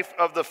life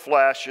of the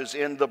flesh is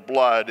in the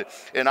blood,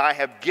 and I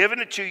have given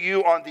it to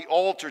you on the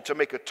altar to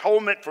make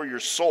atonement for your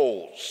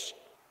souls.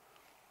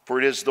 For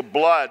it is the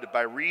blood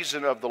by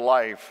reason of the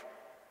life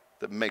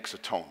that makes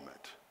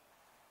atonement."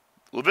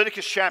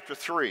 Leviticus chapter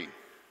 3.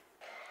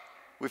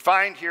 We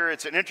find here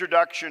it's an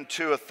introduction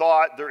to a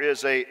thought. There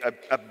is a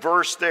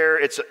verse there.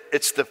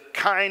 It's the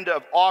kind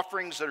of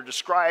offerings that are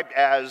described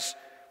as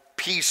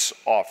peace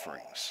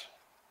offerings.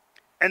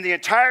 And the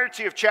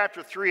entirety of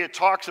chapter 3, it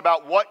talks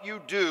about what you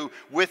do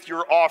with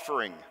your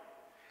offering.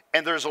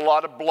 And there's a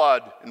lot of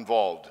blood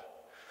involved.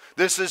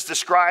 This is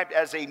described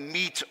as a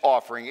meat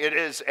offering. It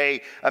is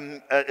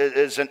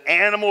an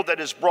animal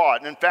that is brought.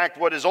 And in fact,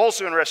 what is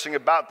also interesting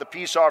about the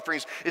peace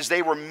offerings is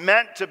they were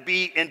meant to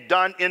be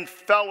done in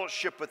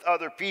fellowship with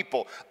other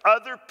people.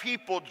 Other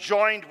people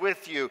joined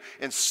with you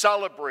in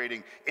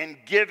celebrating,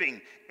 in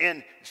giving,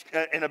 in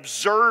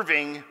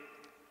observing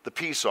the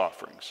peace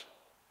offerings.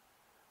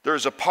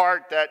 There's a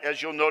part that,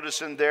 as you'll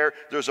notice in there,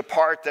 there's a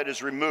part that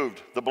is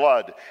removed, the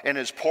blood, and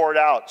is poured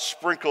out,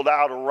 sprinkled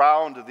out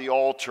around the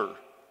altar.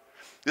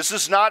 This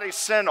is not a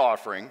sin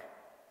offering.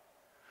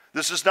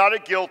 This is not a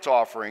guilt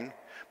offering,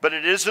 but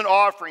it is an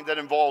offering that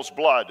involves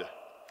blood.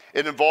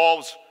 It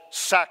involves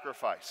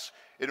sacrifice.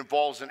 It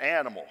involves an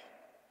animal.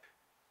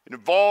 It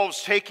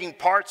involves taking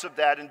parts of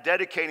that and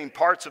dedicating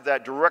parts of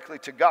that directly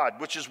to God,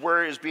 which is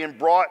where it is being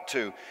brought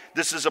to.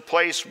 This is a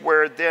place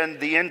where then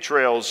the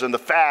entrails and the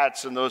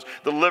fats and the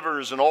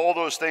livers and all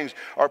those things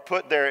are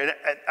put there.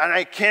 And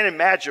I can't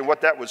imagine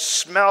what that would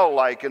smell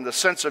like in the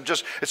sense of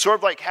just, it's sort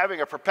of like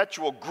having a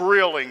perpetual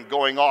grilling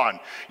going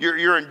on.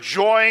 You're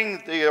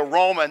enjoying the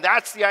aroma, and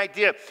that's the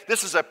idea.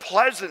 This is a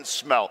pleasant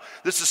smell.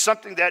 This is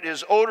something that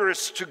is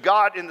odorous to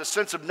God in the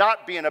sense of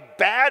not being a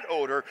bad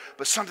odor,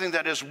 but something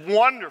that is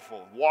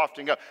wonderful,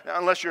 wafting up. Now,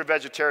 unless you're a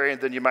vegetarian,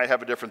 then you might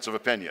have a difference of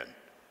opinion.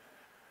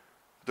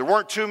 There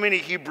weren't too many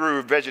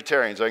Hebrew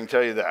vegetarians, I can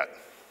tell you that.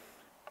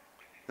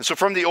 And so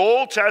from the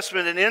Old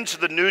Testament and into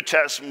the New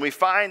Testament, we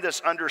find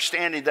this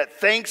understanding that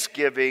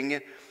thanksgiving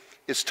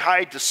is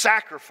tied to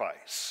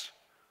sacrifice.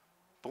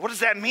 But what does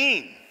that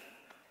mean?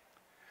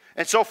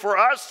 And so for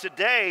us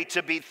today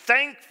to be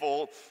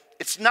thankful,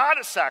 it's not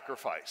a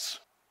sacrifice.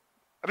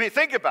 I mean,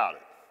 think about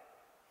it.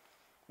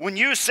 When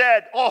you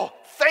said, "Oh,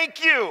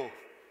 thank you,"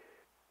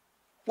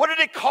 what did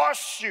it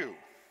cost you?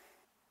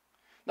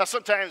 Now,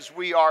 sometimes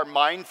we are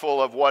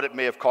mindful of what it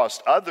may have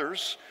cost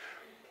others,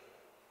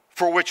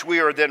 for which we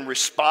are then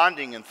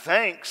responding in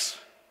thanks.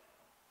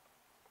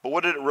 But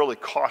what did it really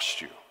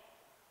cost you?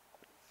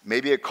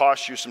 Maybe it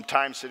cost you some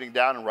time sitting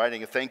down and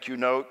writing a thank you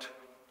note.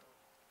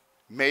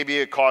 Maybe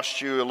it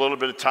cost you a little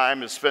bit of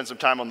time to spend some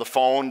time on the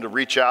phone to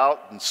reach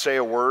out and say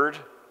a word.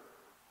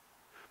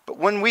 But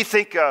when we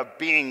think of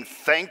being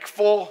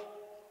thankful,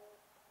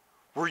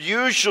 we're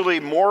usually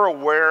more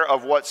aware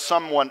of what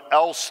someone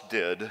else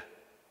did,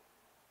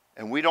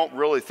 and we don't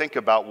really think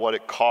about what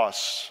it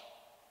costs.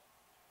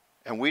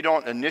 And we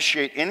don't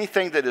initiate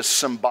anything that is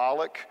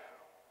symbolic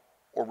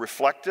or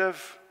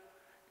reflective.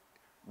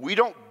 We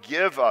don't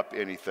give up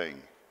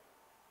anything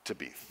to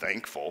be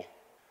thankful.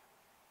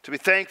 To be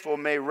thankful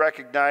may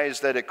recognize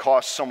that it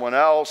costs someone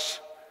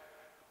else,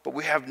 but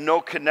we have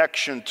no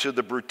connection to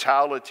the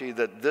brutality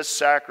that this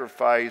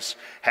sacrifice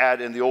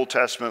had in the Old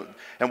Testament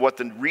and what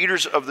the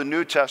readers of the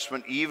New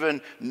Testament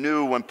even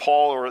knew when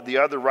Paul or the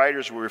other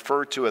writers would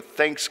refer to a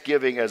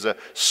thanksgiving as a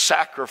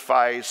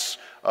sacrifice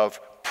of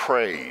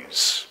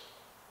praise.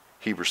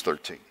 Hebrews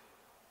 13.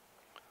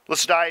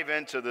 Let's dive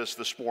into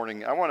this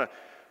morning. I want to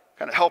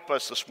kind of help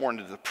us this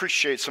morning to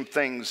appreciate some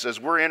things as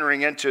we're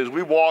entering into, as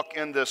we walk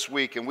in this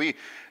week, and we,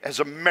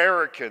 as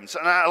Americans,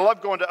 and I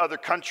love going to other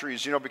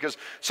countries, because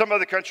some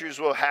other countries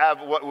will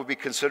have what would be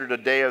considered a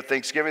day of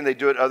Thanksgiving. They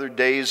do it other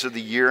days of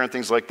the year and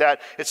things like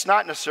that. It's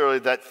not necessarily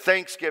that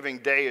Thanksgiving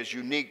Day is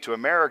unique to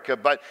America,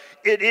 but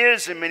it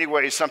is in many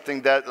ways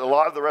something that a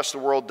lot of the rest of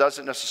the world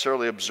doesn't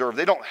necessarily observe.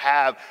 They don't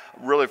have,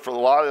 really, for a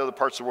lot of the other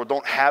parts of the world,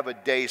 don't have a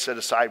day set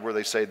aside where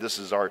they say this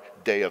is our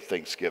day of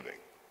Thanksgiving.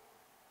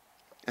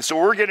 And so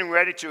we're getting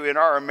ready to, in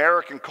our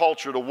American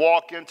culture, to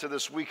walk into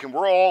this week, and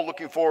we're all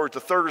looking forward to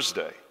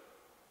Thursday.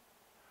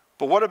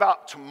 But what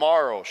about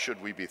tomorrow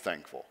should we be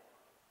thankful?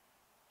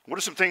 What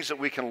are some things that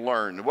we can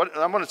learn?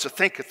 I wanted to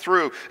think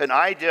through an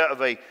idea of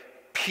a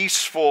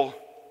peaceful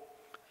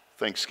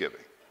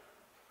Thanksgiving.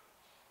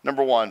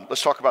 Number one,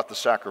 let's talk about the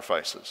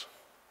sacrifices.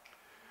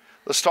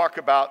 Let's talk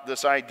about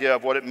this idea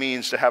of what it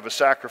means to have a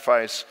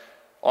sacrifice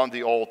on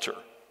the altar.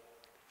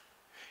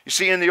 You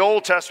see, in the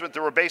Old Testament,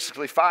 there were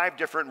basically 5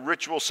 different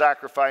ritual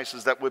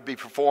sacrifices that would be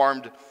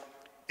performed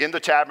in the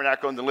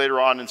tabernacle and then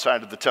later on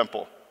inside of the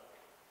temple.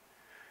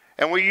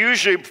 And we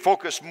usually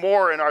focus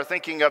more in our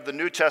thinking of the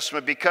New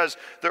Testament because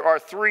there are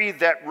 3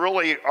 that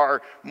really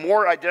are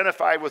more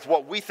identified with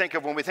what we think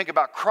of when we think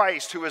about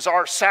Christ, who is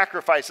our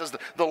sacrifice, as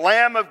the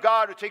Lamb of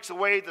God who takes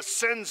away the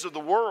sins of the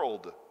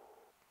world.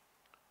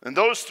 And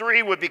those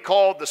three would be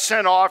called the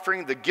sin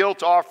offering, the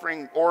guilt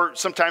offering, or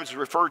sometimes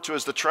referred to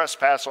as the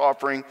trespass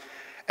offering.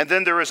 And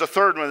then there is a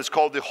third one that's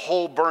called the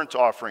whole burnt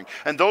offering.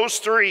 And those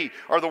three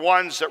are the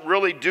ones that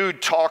really do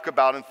talk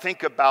about and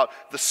think about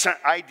the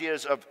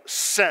ideas of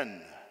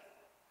sin.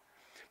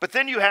 But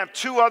then you have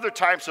two other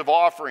types of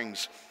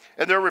offerings,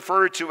 and they're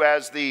referred to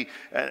as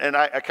and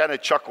I kind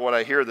of chuckle when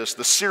I hear this,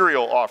 the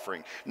cereal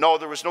offering. No,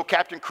 there was no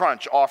Captain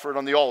Crunch offered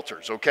on the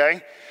altars,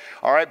 okay?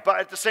 All right, but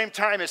at the same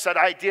time, it's that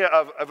idea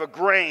of a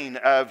grain,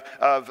 of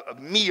a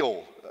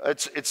meal.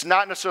 It's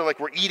not necessarily like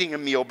we're eating a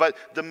meal, but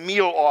the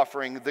meal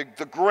offering,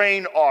 the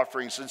grain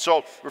offerings, and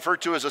so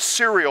referred to as a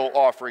cereal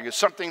offering, is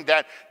something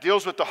that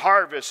deals with the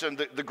harvest and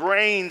the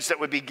grains that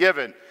would be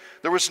given.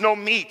 There was no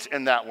meat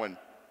in that one.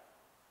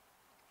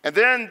 And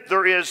then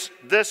there is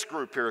this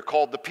group here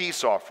called the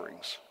peace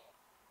offerings.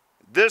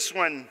 This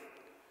one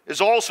is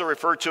also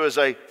referred to as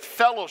a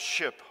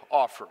fellowship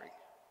offering.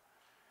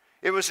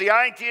 It was the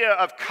idea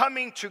of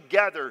coming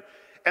together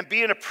and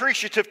being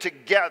appreciative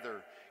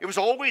together. It was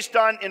always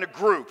done in a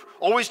group,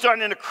 always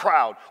done in a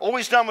crowd,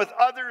 always done with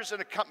others in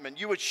accompaniment.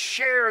 You would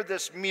share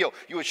this meal.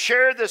 You would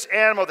share this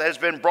animal that has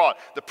been brought.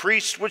 The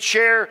priest would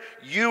share.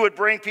 You would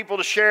bring people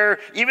to share.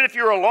 Even if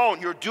you're alone,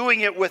 you're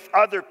doing it with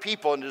other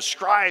people, and it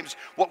describes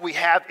what we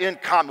have in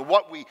common,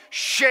 what we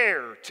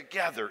share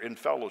together in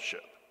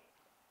fellowship.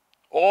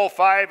 All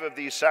five of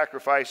these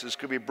sacrifices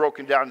could be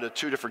broken down into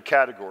two different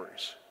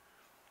categories.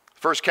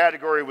 First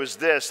category was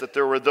this, that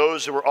there were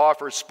those who were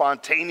offered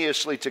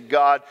spontaneously to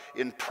God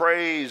in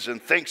praise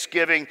and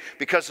thanksgiving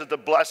because of the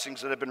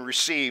blessings that have been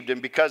received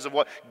and because of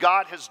what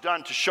God has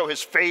done to show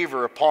his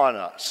favor upon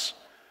us.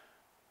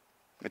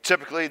 And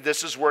typically,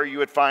 this is where you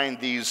would find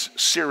these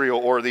cereal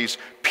or these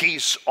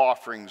peace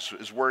offerings,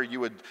 is where you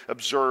would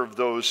observe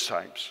those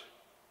types.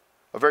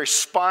 A very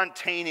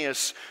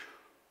spontaneous,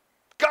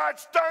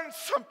 God's done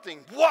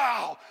something,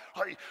 wow,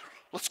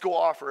 let's go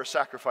offer a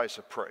sacrifice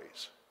of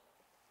praise.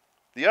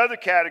 The other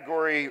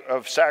category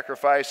of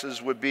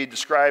sacrifices would be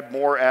described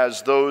more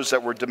as those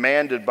that were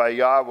demanded by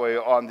Yahweh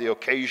on the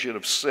occasion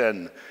of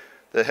sin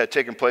that had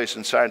taken place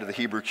inside of the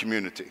Hebrew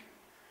community.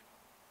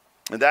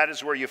 And that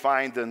is where you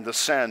find then the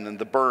sin and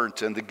the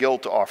burnt and the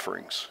guilt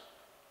offerings.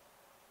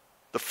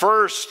 The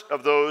first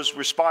of those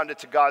responded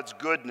to God's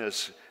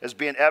goodness as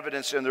being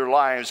evidenced in their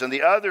lives, and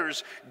the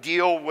others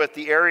deal with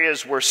the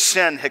areas where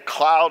sin had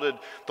clouded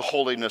the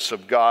holiness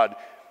of God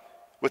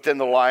within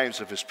the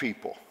lives of his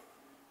people.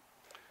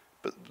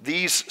 But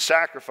these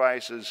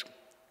sacrifices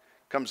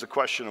comes the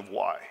question of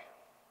why.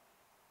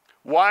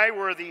 Why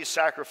were these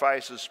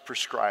sacrifices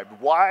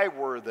prescribed? Why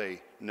were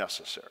they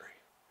necessary?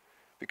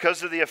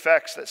 Because of the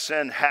effects that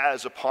sin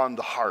has upon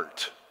the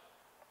heart.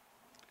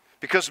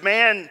 Because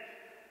man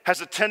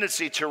has a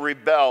tendency to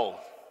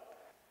rebel.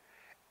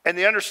 And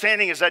the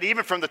understanding is that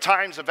even from the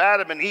times of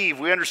Adam and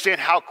Eve, we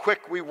understand how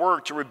quick we were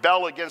to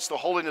rebel against the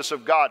holiness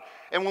of God.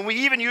 And when we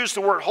even use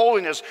the word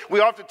holiness, we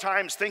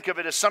oftentimes think of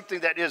it as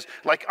something that is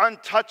like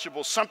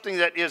untouchable, something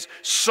that is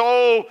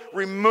so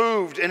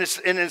removed. And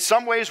in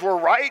some ways, we're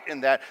right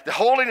in that. The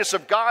holiness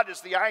of God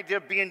is the idea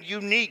of being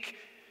unique,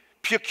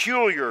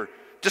 peculiar,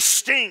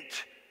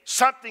 distinct,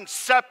 something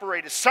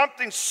separated,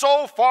 something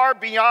so far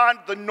beyond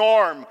the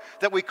norm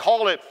that we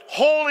call it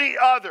wholly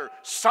other,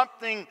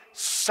 something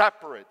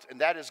separate, and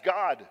that is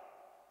God.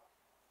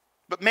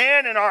 But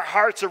man, in our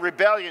hearts of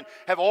rebellion,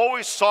 have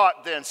always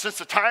sought then, since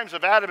the times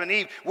of Adam and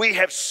Eve, we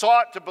have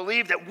sought to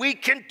believe that we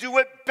can do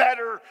it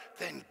better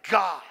than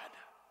God.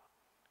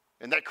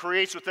 And that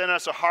creates within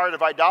us a heart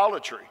of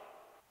idolatry.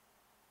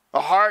 A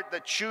heart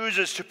that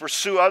chooses to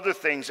pursue other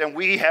things, and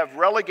we have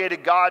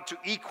relegated God to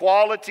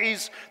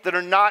equalities that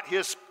are not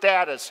his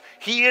status.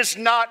 He is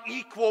not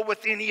equal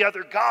with any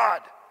other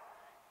God.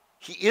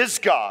 He is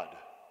God,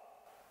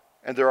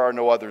 and there are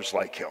no others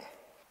like him.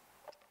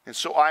 And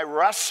so I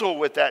wrestle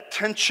with that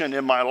tension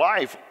in my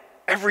life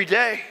every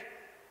day.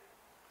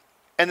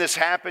 And this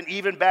happened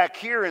even back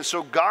here. And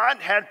so God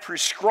had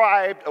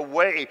prescribed a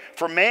way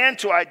for man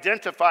to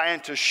identify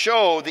and to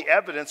show the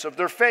evidence of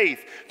their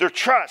faith, their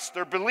trust,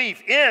 their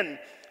belief in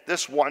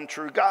this one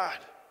true God.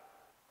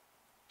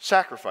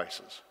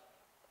 Sacrifices.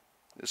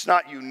 It's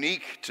not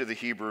unique to the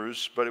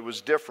Hebrews, but it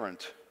was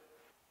different.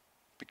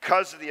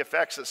 Because of the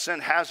effects that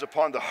sin has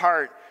upon the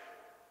heart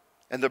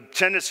and the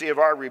tendency of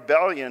our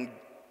rebellion,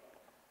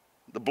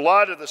 the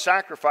blood of the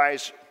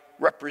sacrifice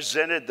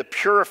represented the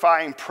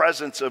purifying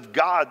presence of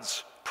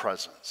God's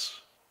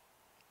presence.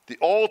 The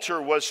altar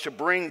was to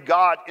bring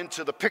God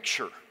into the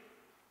picture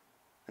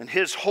and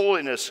his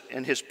holiness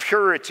and his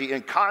purity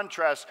in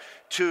contrast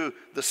to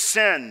the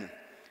sin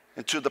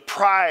and to the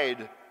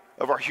pride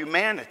of our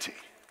humanity.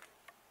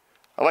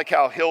 I like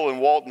how Hill and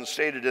Walton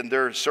stated in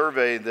their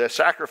survey the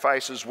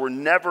sacrifices were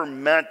never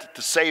meant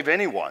to save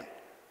anyone.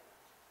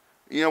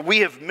 You know, we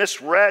have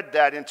misread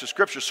that into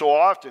Scripture so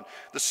often.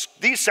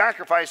 These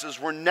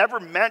sacrifices were never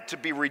meant to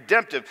be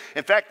redemptive.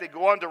 In fact, they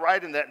go on to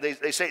write in that,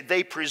 they say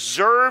they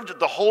preserved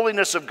the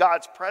holiness of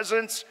God's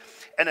presence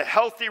and a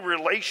healthy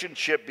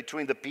relationship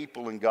between the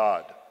people and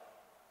God.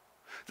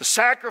 The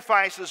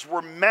sacrifices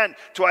were meant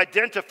to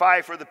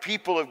identify for the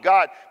people of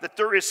God that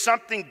there is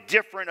something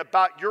different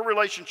about your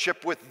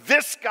relationship with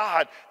this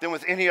God than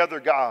with any other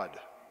God.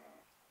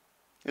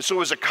 And so it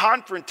was a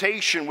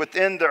confrontation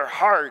within their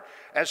heart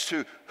as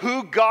to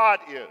who God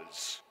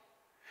is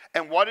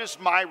and what is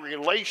my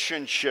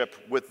relationship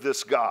with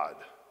this God.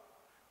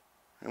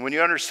 And when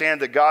you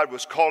understand that God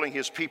was calling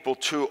his people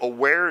to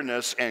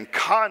awareness and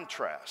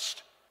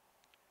contrast,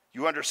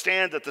 you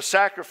understand that the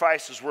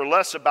sacrifices were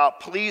less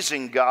about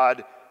pleasing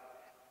God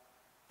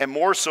and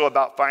more so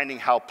about finding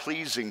how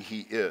pleasing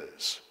he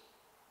is.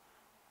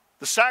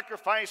 The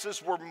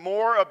sacrifices were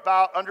more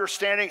about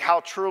understanding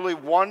how truly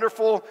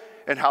wonderful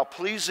and how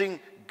pleasing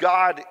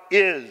God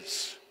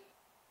is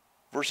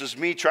versus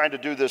me trying to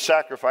do this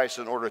sacrifice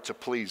in order to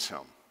please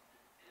him.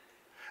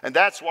 And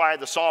that's why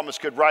the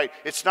psalmist could write,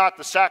 it's not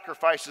the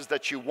sacrifices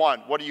that you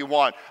want. What do you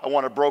want? I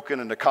want a broken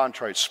and a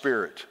contrite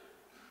spirit.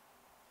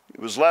 It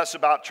was less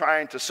about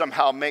trying to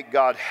somehow make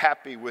God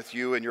happy with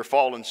you in your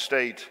fallen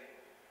state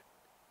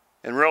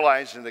and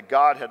realizing that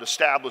God had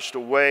established a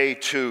way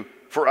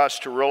for us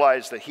to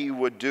realize that he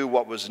would do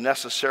what was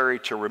necessary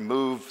to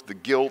remove the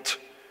guilt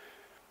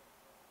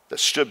that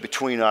stood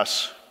between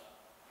us,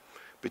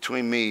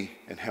 between me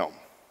and him.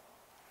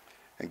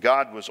 And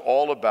God was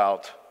all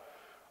about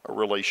a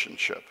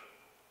relationship.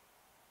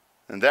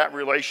 And that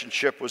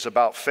relationship was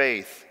about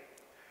faith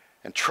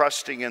and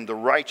trusting in the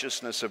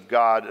righteousness of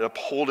God and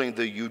upholding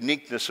the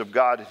uniqueness of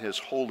God and his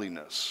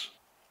holiness.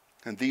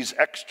 And these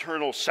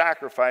external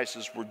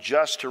sacrifices were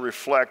just to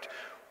reflect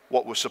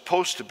what was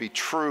supposed to be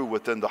true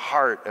within the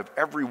heart of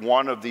every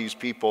one of these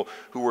people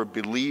who were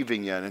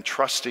believing in and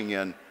trusting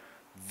in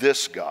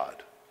this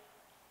God.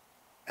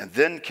 And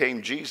then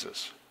came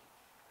Jesus.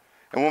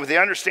 And with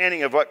the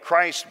understanding of what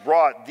Christ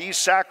brought, these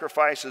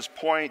sacrifices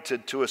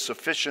pointed to a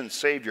sufficient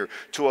Savior,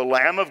 to a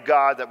Lamb of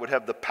God that would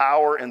have the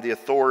power and the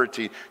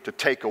authority to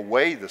take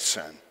away the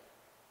sin.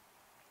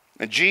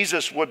 And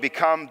Jesus would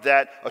become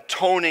that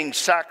atoning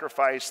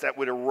sacrifice that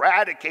would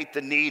eradicate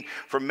the need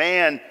for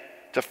man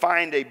to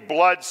find a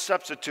blood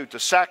substitute to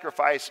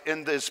sacrifice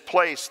in this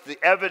place, the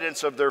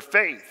evidence of their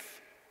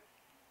faith.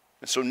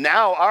 And so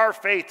now our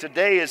faith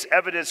today is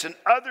evidence in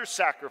other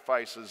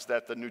sacrifices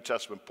that the New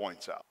Testament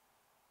points out.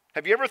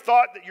 Have you ever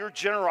thought that your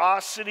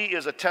generosity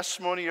is a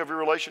testimony of your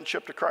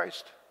relationship to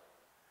Christ?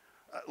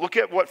 Look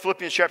at what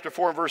Philippians chapter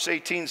 4 and verse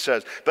 18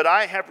 says. But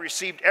I have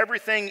received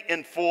everything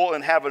in full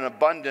and have an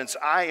abundance.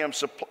 I am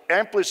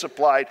amply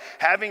supplied,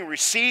 having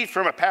received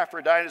from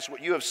Epaphroditus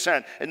what you have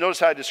sent. And notice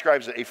how it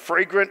describes it: a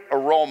fragrant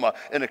aroma,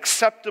 an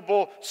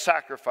acceptable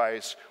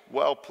sacrifice,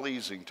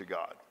 well-pleasing to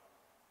God.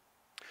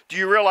 Do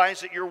you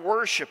realize that your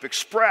worship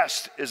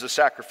expressed is a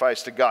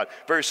sacrifice to God?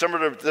 Very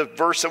similar to the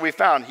verse that we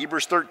found,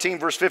 Hebrews 13,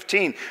 verse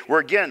 15,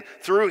 where again,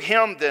 through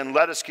him then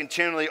let us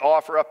continually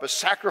offer up a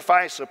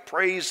sacrifice of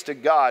praise to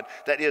God,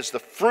 that is the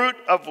fruit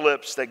of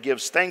lips that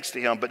gives thanks to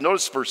him. But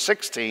notice verse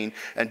 16,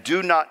 and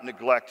do not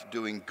neglect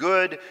doing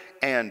good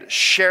and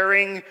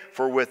sharing,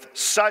 for with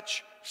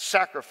such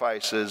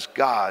sacrifices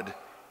God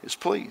is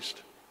pleased.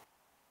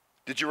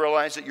 Did you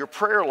realize that your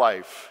prayer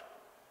life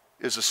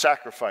is a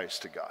sacrifice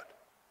to God?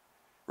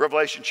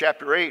 Revelation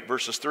chapter 8,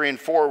 verses 3 and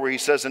 4, where he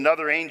says,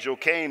 another angel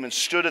came and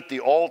stood at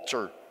the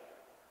altar,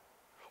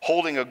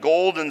 holding a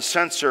golden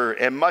censer,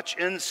 and much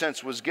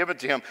incense was given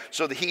to him,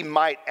 so that he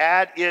might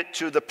add it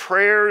to the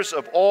prayers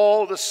of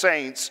all the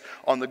saints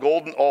on the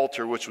golden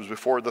altar which was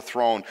before the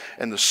throne.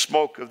 And the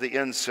smoke of the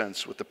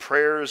incense with the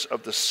prayers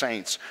of the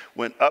saints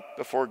went up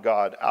before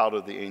God out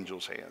of the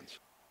angel's hands.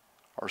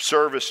 Our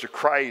service to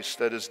Christ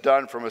that is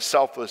done from a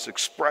selfless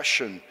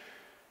expression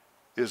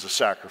is a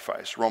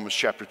sacrifice. Romans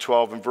chapter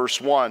 12 and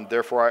verse 1,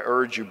 therefore I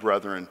urge you,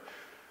 brethren,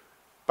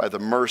 by the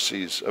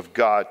mercies of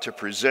God, to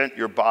present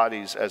your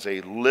bodies as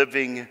a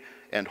living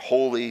and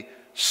holy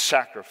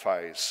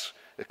sacrifice,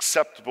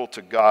 acceptable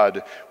to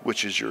God,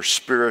 which is your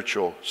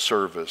spiritual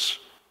service.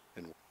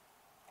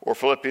 Or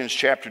Philippians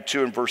chapter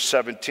 2 and verse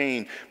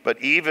 17,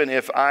 but even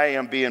if I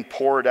am being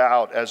poured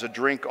out as a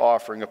drink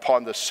offering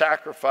upon the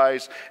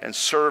sacrifice and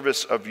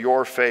service of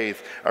your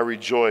faith, I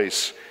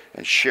rejoice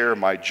and share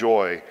my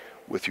joy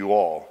with you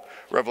all.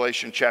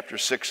 Revelation chapter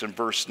 6 and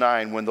verse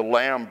 9, when the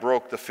Lamb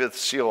broke the fifth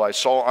seal, I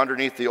saw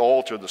underneath the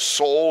altar the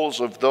souls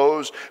of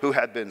those who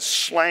had been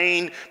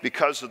slain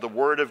because of the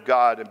word of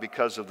God and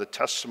because of the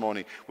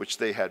testimony which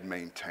they had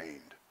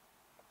maintained.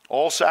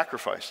 All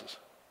sacrifices.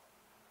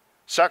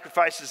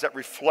 Sacrifices that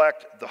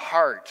reflect the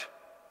heart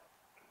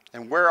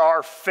and where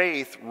our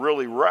faith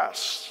really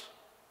rests.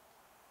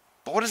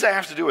 But what does that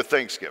have to do with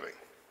Thanksgiving?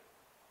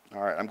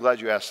 All right, I'm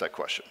glad you asked that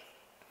question.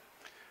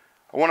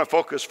 I want to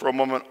focus for a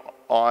moment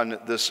on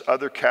this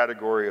other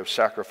category of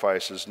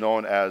sacrifices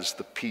known as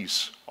the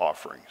peace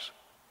offerings.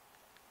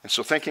 And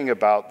so thinking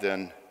about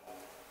then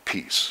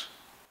peace.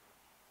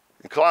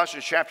 In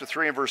Colossians chapter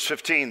 3 and verse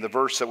 15, the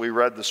verse that we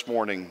read this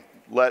morning,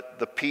 let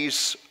the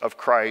peace of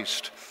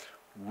Christ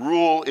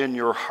rule in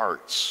your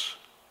hearts,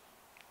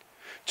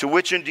 to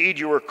which indeed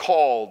you are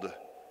called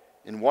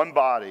in one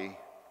body,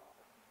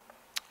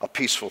 a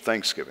peaceful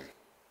thanksgiving.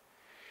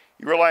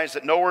 You realize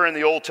that nowhere in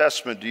the Old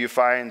Testament do you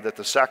find that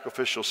the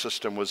sacrificial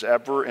system was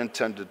ever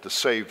intended to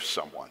save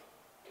someone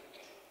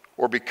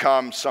or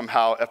become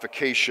somehow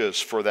efficacious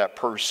for that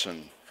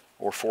person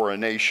or for a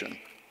nation.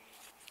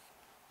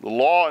 The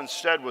law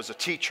instead was a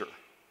teacher.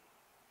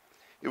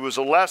 It was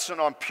a lesson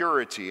on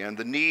purity and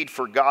the need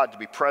for God to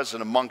be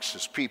present amongst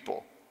his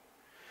people.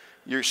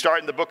 You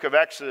start in the book of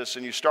Exodus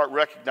and you start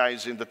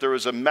recognizing that there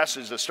was a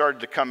message that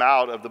started to come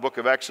out of the book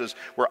of Exodus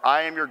where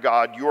I am your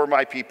God, you are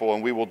my people,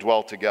 and we will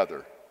dwell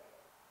together.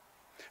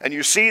 And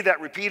you see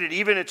that repeated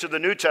even into the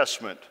New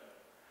Testament,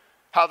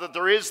 how that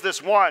there is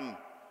this one,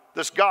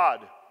 this God,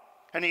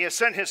 and he has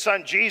sent his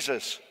son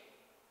Jesus,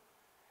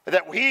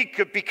 that we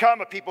could become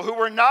a people who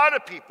were not a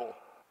people,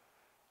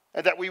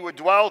 and that we would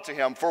dwell to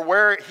him. For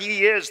where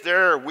he is,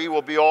 there we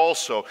will be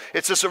also.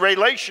 It's this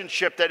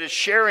relationship that is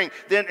sharing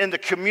then in the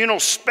communal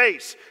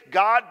space.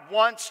 God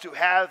wants to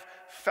have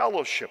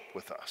fellowship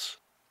with us.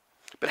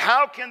 But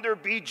how can there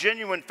be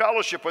genuine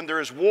fellowship when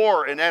there is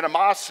war and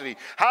animosity?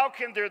 How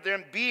can there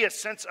then be a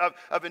sense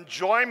of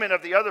enjoyment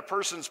of the other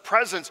person's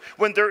presence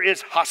when there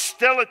is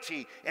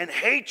hostility and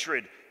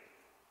hatred?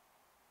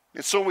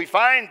 And so we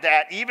find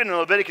that even in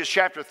Leviticus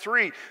chapter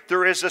 3,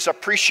 there is this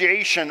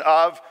appreciation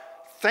of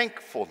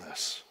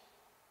thankfulness.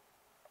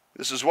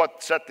 This is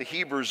what set the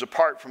Hebrews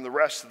apart from the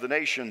rest of the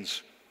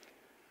nations.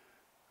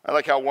 I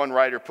like how one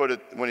writer put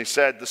it when he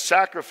said, the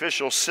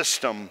sacrificial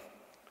system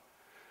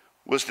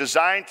was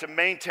designed to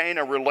maintain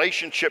a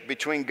relationship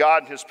between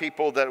God and his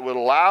people that would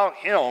allow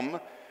him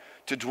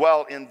to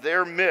dwell in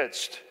their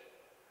midst,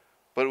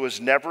 but it was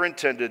never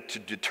intended to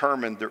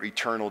determine their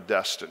eternal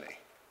destiny.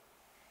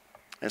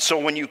 And so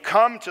when you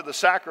come to the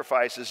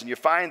sacrifices and you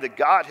find that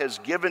God has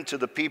given to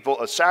the people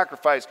a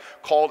sacrifice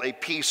called a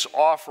peace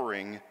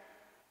offering,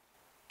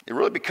 it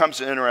really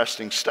becomes an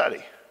interesting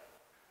study.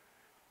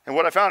 And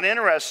what I found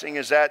interesting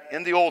is that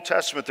in the Old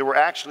Testament, there were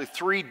actually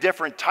 3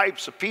 different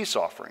types of peace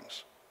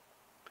offerings.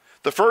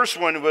 The first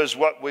one was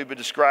what we would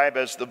describe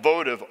as the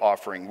votive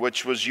offering,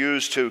 which was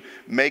used to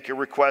make a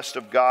request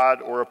of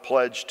God or a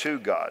pledge to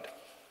God.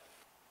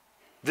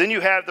 Then you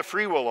have the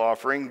free will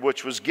offering,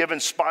 which was given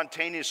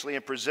spontaneously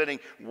in presenting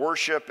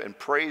worship and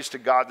praise to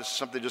God. This is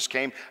something that just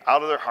came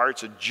out of their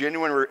hearts, a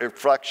genuine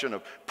reflection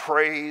of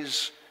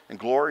praise and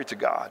glory to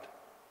God.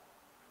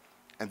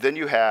 And then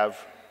you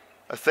have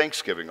a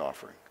thanksgiving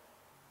offering.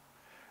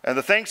 And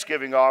the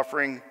thanksgiving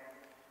offering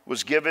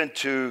was given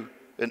to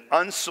an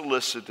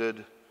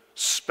unsolicited,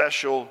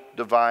 special,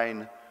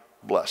 divine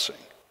blessing.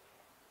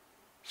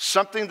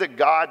 Something that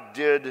God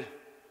did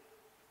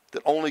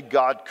that only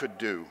God could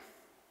do.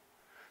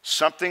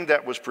 Something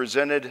that was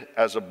presented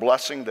as a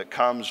blessing that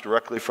comes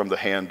directly from the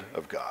hand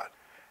of God.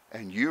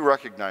 And you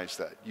recognize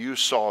that. You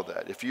saw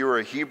that. If you were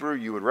a Hebrew,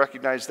 you would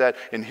recognize that.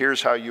 And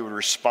here's how you would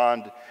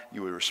respond.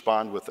 You would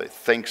respond with a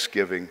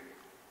thanksgiving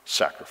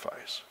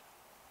sacrifice.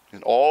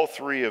 And all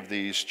 3 of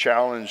these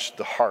challenged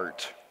the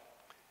heart.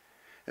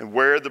 And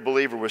where the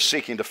believer was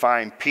seeking to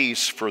find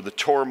peace for the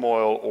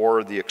turmoil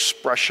or the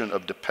expression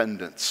of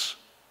dependence.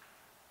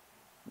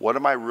 What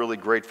am I really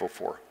grateful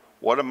for?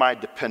 What am I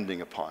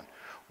depending upon?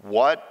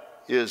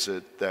 What is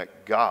it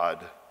that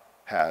God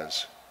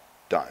has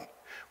done?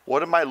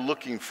 What am I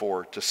looking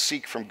for to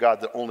seek from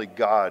God that only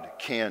God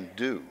can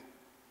do?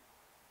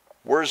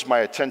 Where's my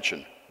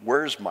attention?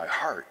 Where's my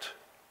heart?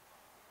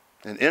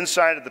 And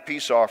inside of the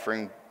peace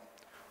offering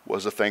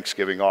was a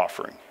thanksgiving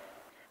offering.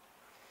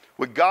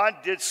 When God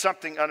did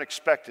something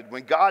unexpected,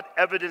 when God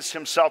evidenced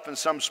himself in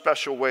some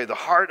special way, the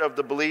heart of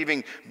the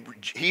believing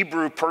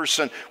Hebrew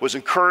person was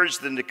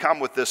encouraged then to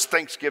come with this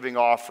thanksgiving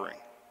offering.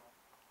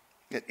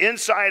 And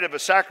inside of a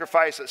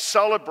sacrifice that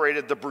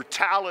celebrated the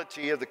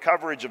brutality of the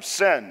coverage of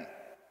sin.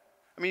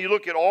 I mean, you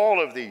look at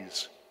all of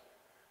these.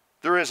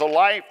 There is a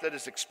life that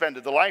is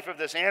expended, the life of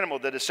this animal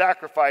that is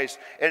sacrificed,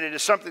 and it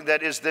is something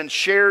that is then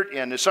shared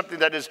in. It's something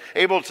that is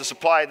able to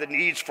supply the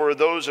needs for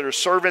those that are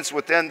servants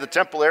within the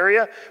temple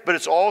area, but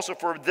it's also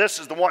for this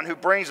is the one who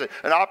brings it,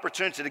 an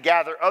opportunity to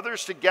gather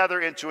others together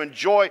and to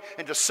enjoy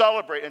and to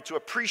celebrate and to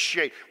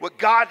appreciate what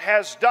God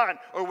has done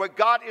or what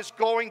God is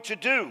going to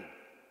do.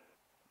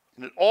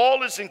 And it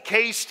all is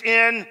encased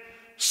in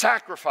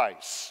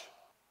sacrifice.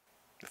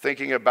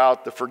 Thinking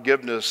about the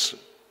forgiveness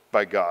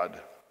by God,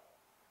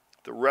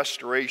 the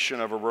restoration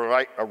of a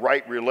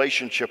right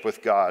relationship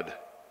with God.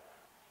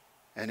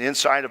 And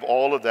inside of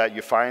all of that,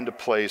 you find a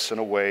place and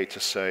a way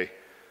to say,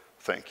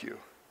 thank you.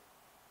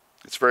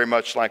 It's very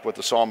much like what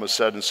the psalmist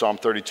said in Psalm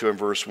 32 and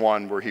verse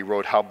 1, where he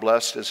wrote, how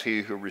blessed is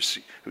he whose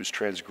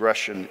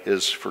transgression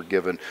is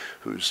forgiven,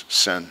 whose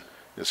sin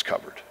is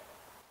covered.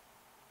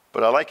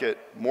 But I like it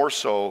more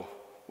so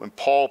when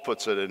Paul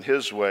puts it in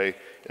his way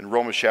in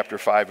Romans chapter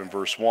 5 and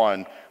verse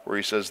 1, where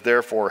he says,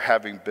 therefore,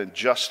 having been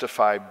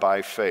justified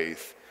by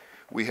faith,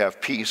 we have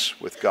peace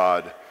with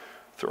God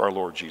through our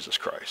Lord Jesus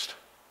Christ.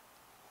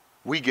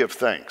 We give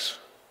thanks.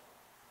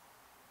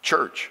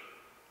 Church,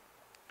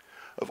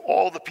 of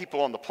all the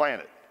people on the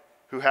planet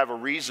who have a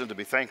reason to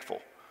be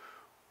thankful,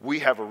 we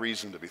have a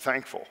reason to be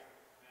thankful.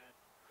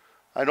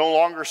 I no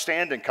longer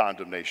stand in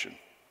condemnation.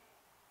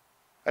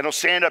 I don't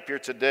stand up here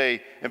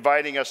today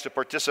inviting us to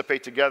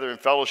participate together in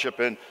fellowship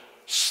and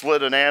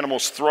slit an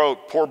animal's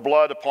throat, pour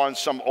blood upon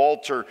some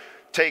altar,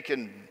 take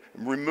and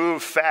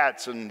remove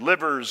fats and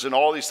livers and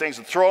all these things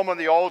and throw them on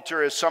the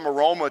altar as some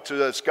aroma to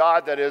this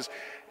God that is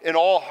in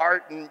all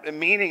heart and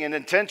meaning and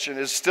intention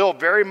is still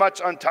very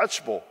much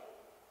untouchable.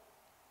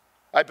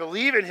 I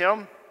believe in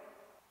him.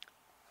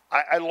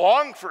 I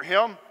long for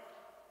him.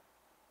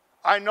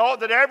 I know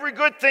that every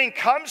good thing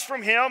comes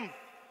from him.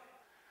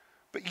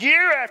 But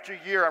year after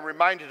year, I'm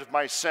reminded of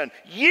my sin.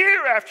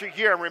 Year after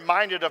year, I'm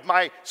reminded of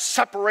my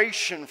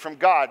separation from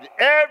God.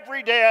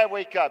 Every day I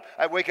wake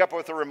up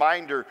with a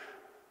reminder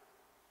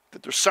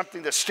that there's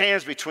something that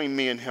stands between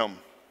me and him.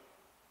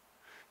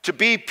 To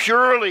be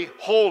purely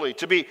holy,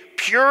 to be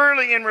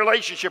purely in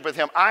relationship with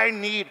him, I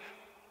need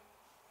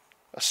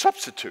a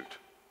substitute.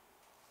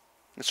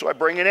 And so I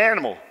bring an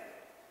animal,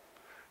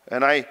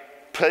 and I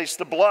place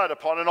the blood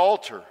upon an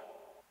altar.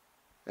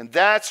 And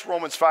that's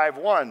Romans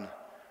 5:1.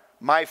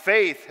 My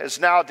faith has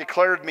now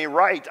declared me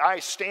right. I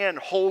stand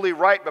wholly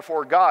right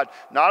before God,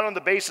 not on the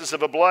basis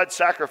of a blood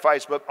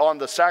sacrifice, but on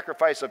the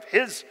sacrifice of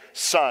his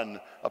Son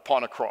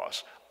upon a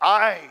cross.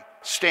 I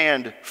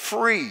stand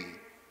free,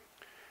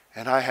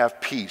 and I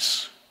have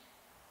peace.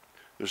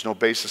 There's no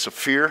basis of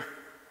fear.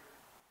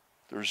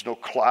 There's no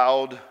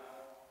cloud.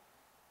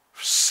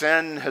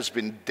 Sin has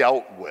been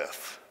dealt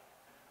with.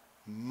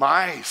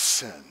 My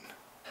sin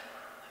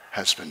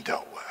has been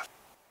dealt with.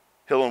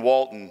 Hill and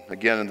Walton,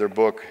 again in their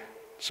book,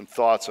 some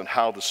thoughts on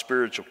how the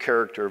spiritual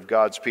character of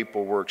God's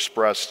people were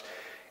expressed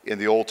in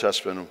the Old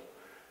Testament.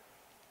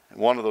 And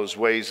one of those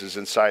ways is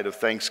inside of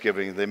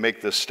Thanksgiving. They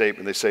make this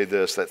statement. They say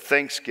this, that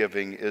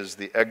Thanksgiving is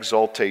the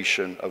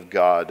exaltation of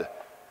God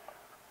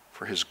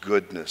for his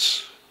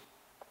goodness.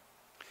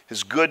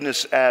 His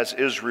goodness as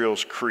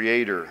Israel's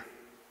creator,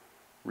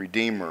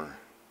 redeemer,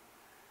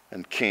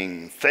 and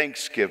king.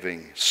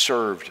 Thanksgiving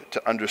served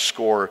to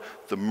underscore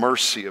the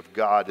mercy of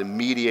God in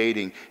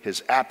mediating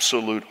his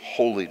absolute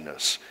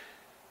holiness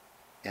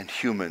and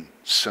human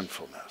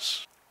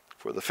sinfulness.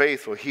 For the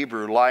faithful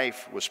Hebrew,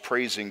 life was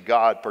praising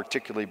God,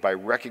 particularly by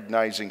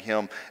recognizing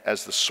him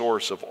as the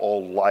source of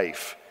all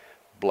life,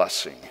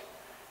 blessing,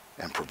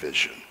 and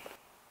provision.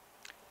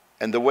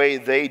 And the way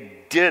they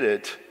did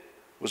it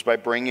was by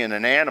bringing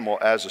an animal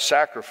as a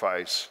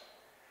sacrifice,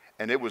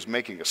 and it was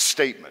making a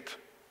statement.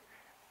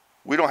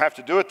 We don't have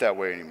to do it that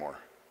way anymore.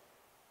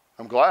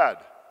 I'm glad.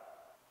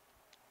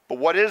 But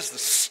what is the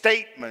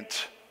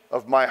statement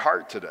of my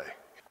heart today?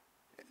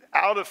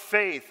 Out of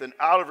faith and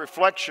out of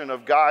reflection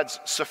of God's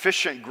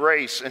sufficient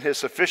grace and his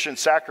sufficient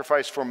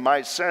sacrifice for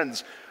my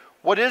sins,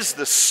 what is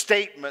the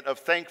statement of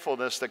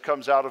thankfulness that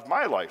comes out of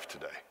my life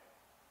today?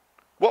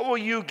 What will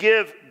you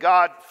give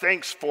God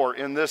thanks for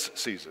in this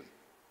season?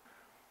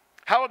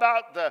 How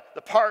about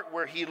the part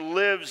where he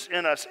lives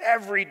in us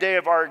every day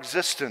of our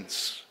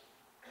existence?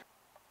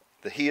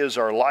 That he is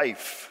our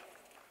life.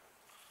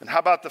 And how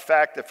about the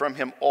fact that from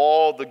him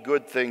all the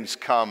good things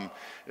come,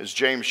 as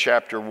James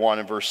chapter 1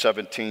 and verse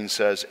 17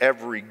 says,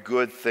 every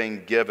good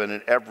thing given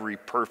and every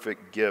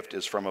perfect gift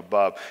is from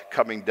above,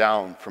 coming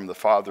down from the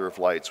Father of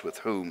lights, with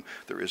whom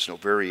there is no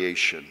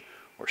variation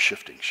or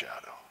shifting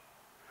shadow.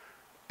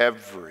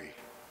 Every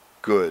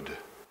good.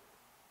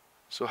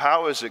 So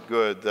how is it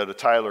good that a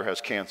Tyler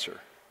has cancer?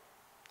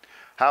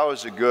 How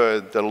is it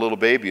good that a little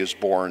baby is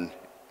born?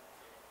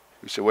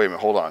 You say, wait a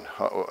minute, hold on.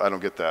 I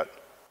don't get that.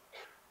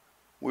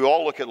 We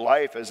all look at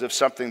life as if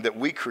something that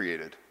we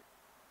created.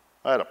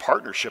 I had a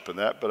partnership in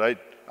that, but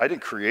I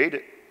didn't create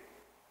it.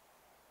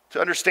 To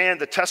understand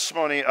the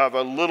testimony of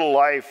a little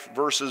life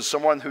versus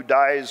someone who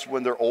dies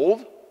when they're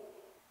old.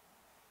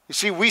 You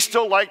see, we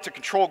still like to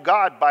control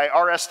God by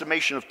our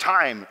estimation of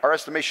time, our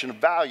estimation of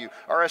value,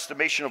 our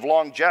estimation of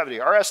longevity,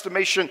 our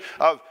estimation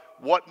of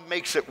what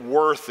makes it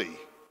worthy.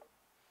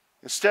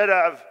 Instead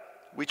of,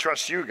 we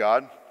trust you,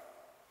 God.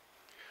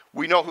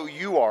 We know who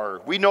you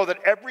are. We know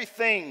that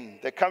everything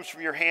that comes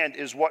from your hand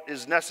is what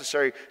is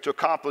necessary to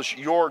accomplish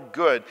your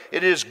good.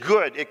 It is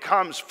good. It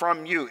comes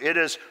from you. It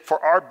is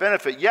for our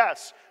benefit,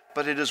 yes,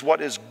 but it is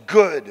what is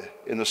good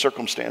in the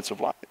circumstance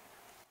of life.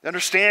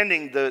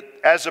 Understanding that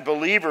as a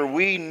believer,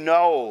 we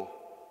know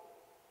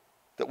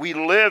that we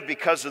live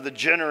because of the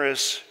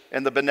generous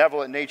and the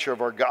benevolent nature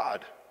of our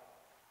God.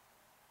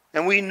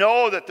 And we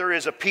know that there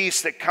is a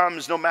peace that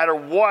comes no matter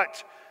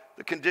what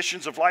the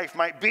conditions of life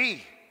might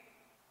be.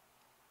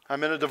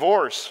 I'm in a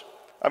divorce.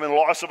 I'm in the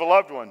loss of a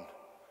loved one.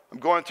 I'm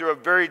going through a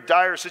very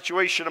dire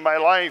situation in my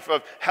life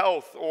of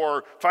health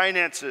or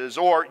finances,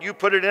 or you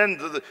put it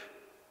into the...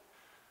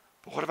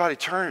 But what about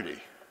eternity?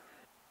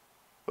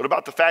 What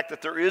about the fact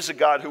that there is a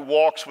God who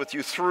walks with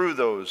you through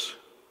those?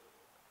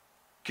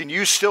 Can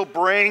you still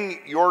bring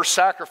your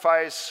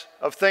sacrifice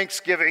of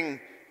thanksgiving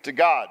to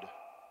God?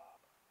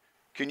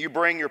 Can you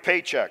bring your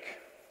paycheck,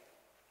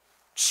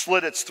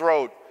 slit its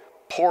throat,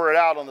 pour it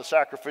out on the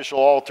sacrificial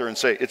altar and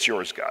say, it's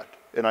yours, God,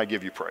 and I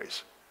give you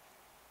praise?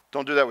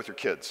 Don't do that with your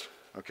kids,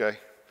 okay?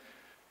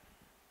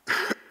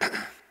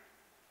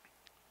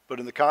 But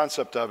in the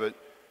concept of it,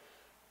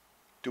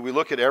 do we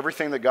look at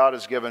everything that God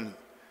has given,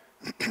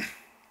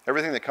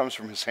 everything that comes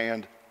from his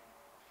hand,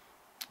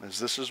 is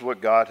this is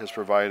what God has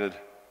provided,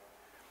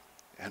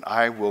 and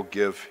I will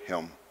give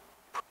him.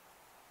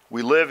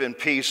 We live in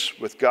peace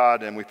with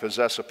God, and we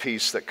possess a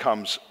peace that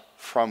comes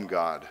from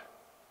God.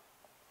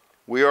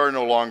 We are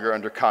no longer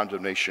under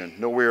condemnation.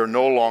 No, we are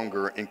no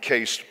longer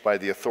encased by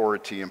the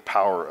authority and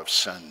power of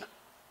sin.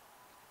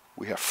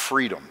 We have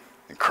freedom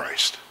in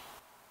Christ.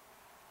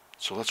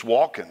 So let's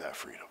walk in that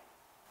freedom.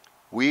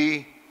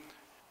 We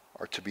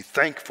are to be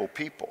thankful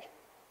people.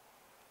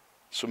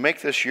 So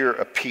make this year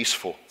a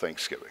peaceful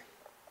Thanksgiving.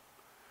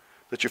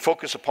 That you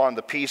focus upon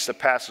the peace that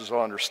passes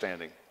all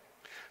understanding.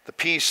 The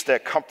peace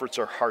that comforts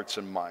our hearts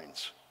and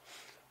minds.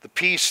 The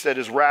peace that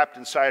is wrapped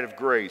inside of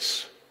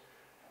grace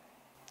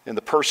in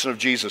the person of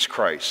Jesus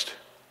Christ,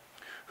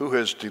 who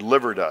has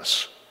delivered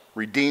us,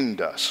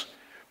 redeemed us,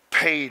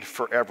 paid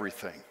for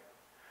everything.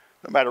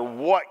 No matter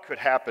what could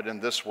happen in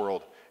this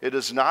world, it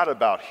is not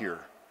about here.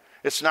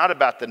 It's not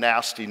about the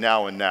nasty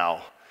now and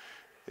now.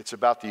 It's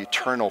about the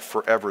eternal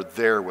forever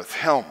there with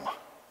him.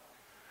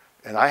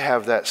 And I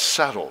have that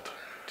settled.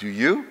 Do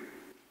you?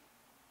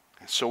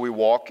 And so we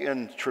walk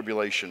in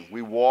tribulation.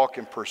 We walk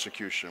in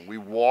persecution. We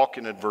walk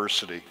in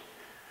adversity.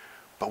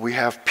 But we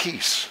have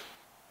peace.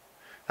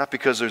 Not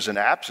because there's an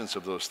absence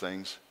of those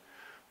things,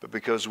 but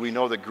because we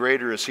know that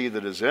greater is he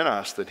that is in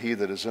us than he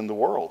that is in the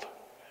world.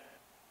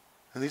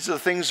 And these are the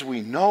things we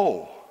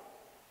know.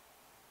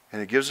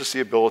 And it gives us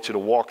the ability to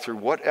walk through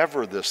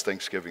whatever this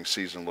Thanksgiving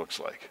season looks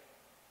like.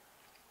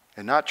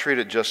 And not treat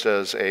it just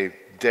as a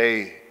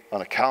day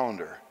on a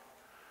calendar,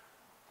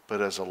 but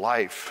as a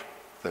life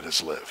that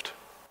is lived.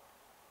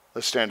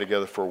 Let's stand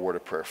together for a word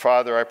of prayer.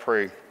 Father, I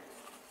pray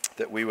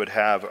that we would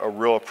have a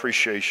real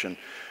appreciation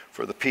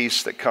for the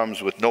peace that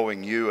comes with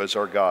knowing you as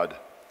our God.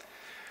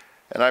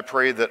 And I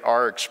pray that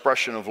our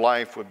expression of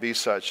life would be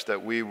such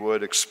that we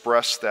would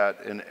express that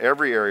in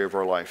every area of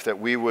our life, that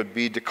we would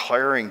be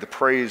declaring the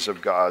praise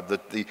of God,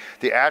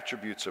 the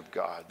attributes of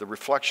God, the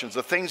reflections,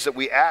 the things that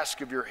we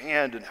ask of your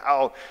hand and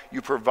how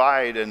you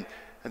provide, and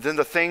then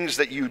the things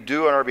that you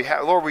do on our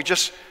behalf. Lord,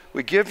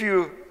 we give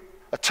you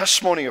a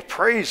testimony of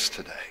praise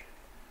today.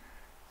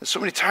 And so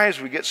many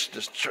times we get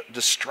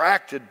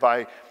distracted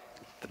by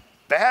the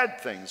bad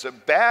things, the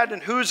bad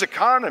in whose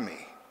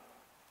economy.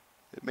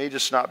 It may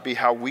just not be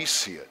how we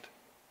see it,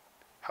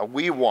 how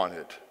we want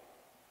it,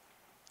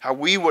 how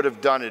we would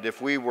have done it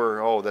if we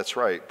were, oh, that's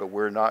right, but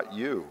we're not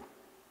you.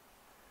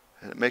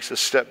 And it makes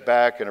us step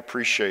back and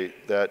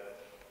appreciate that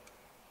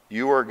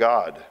you are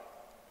God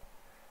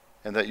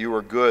and that you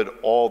are good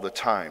all the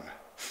time.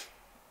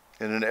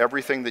 And in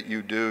everything that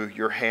you do,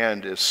 your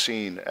hand is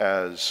seen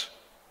as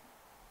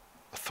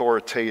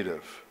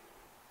authoritative,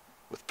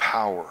 with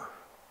power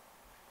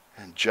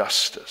and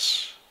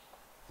justice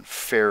and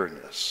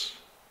fairness.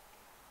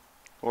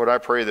 Lord, I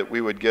pray that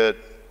we would get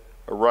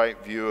a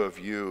right view of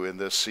you in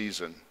this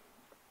season.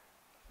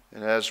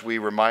 And as we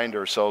remind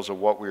ourselves of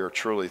what we are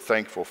truly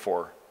thankful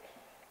for,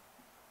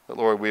 that,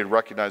 Lord, we'd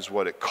recognize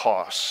what it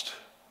cost.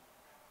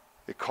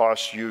 It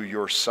cost you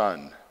your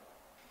son.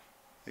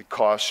 It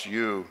cost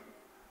you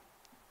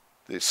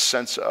the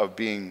sense of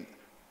being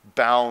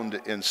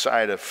bound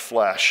inside of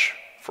flesh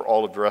for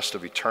all of the rest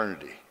of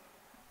eternity.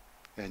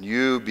 And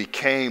you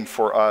became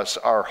for us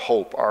our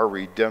hope, our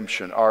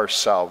redemption, our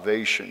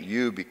salvation.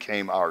 You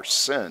became our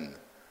sin.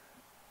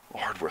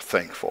 Lord, we're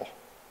thankful.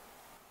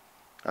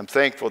 I'm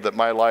thankful that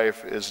my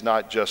life is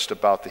not just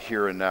about the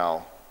here and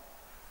now,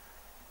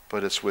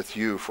 but it's with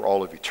you for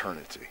all of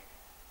eternity.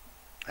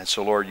 And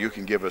so, Lord, you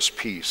can give us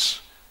peace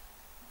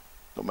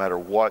no matter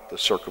what the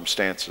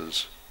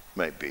circumstances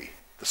may be.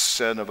 The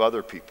sin of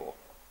other people,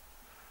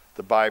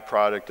 the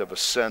byproduct of a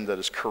sin that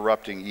is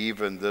corrupting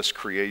even this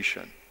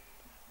creation.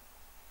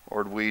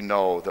 Lord, we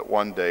know that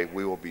one day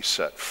we will be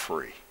set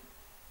free.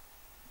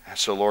 And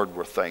so, Lord,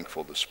 we're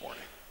thankful this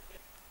morning.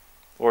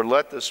 Lord,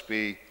 let this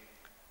be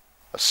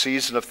a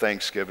season of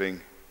thanksgiving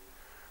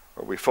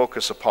where we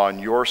focus upon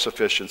your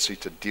sufficiency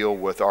to deal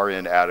with our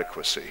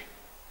inadequacy.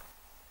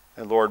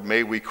 And Lord,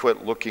 may we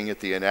quit looking at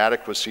the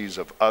inadequacies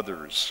of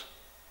others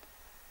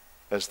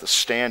as the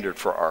standard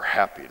for our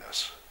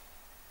happiness.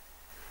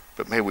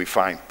 But may we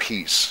find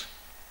peace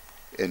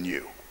in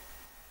you.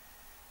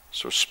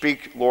 So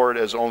speak, Lord,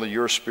 as only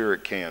your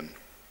Spirit can,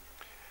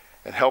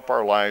 and help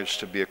our lives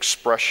to be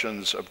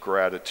expressions of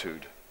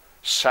gratitude,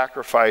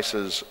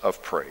 sacrifices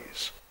of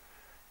praise,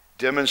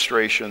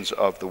 demonstrations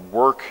of the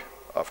work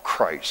of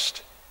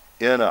Christ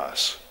in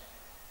us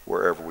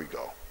wherever we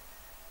go.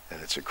 And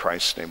it's in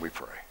Christ's name we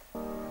pray.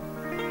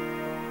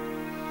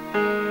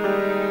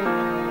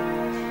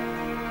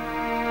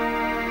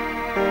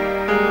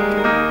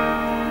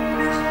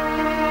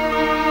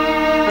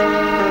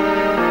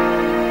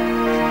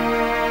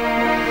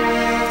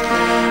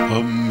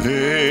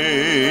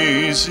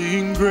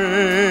 Amazing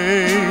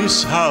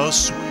grace, how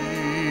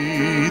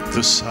sweet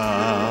the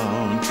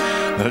sound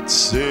that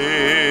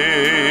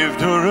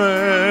saved a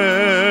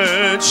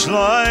wretch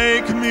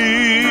like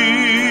me.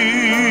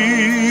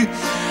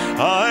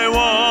 I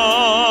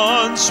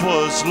once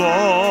was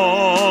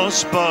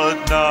lost, but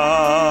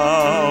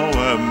now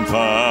am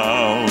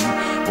found,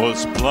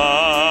 Was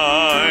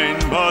blind,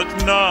 but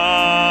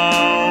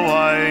now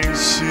I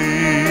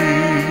see.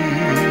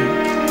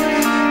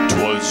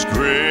 'Twas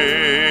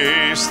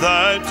grace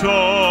that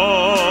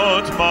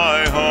taught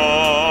my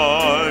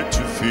heart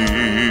to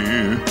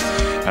fear,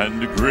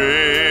 and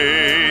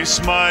grace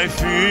my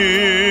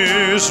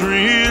fears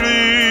relieved.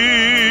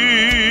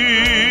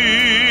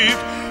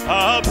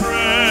 How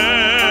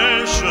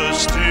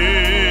precious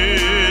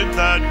did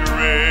that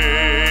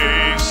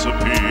grace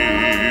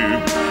appear,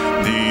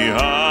 the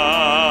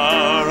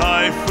hour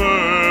I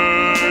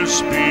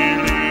first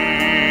believed.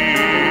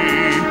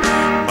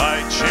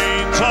 My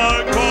chains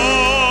are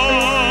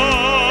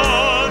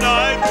gone,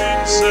 I've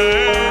been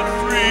set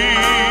free.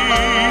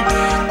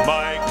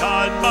 My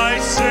God, my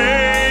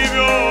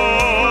Savior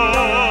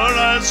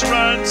has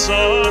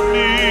ransomed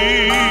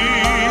me.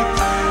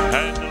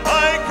 And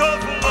like a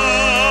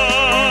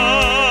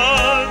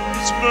flood,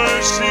 His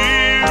mercy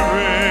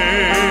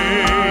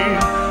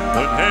reigns,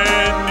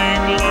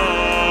 unending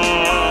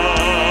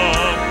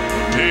love,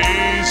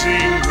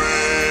 amazing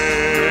grace.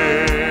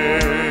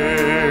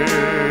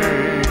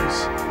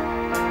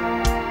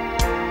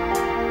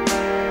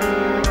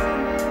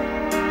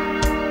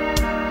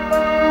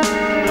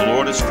 The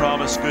Lord has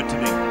promised good to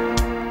me.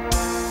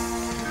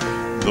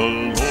 The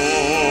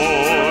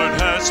Lord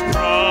has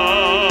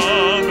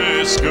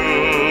promised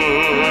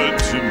good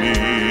to me.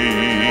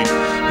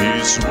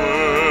 His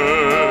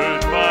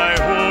word my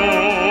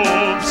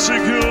hope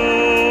secures.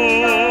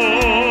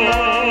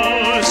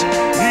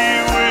 He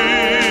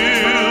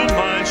will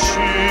my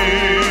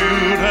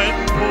shield and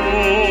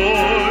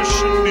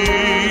portion be,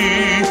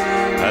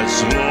 as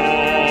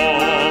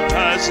long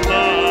as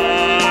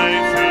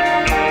life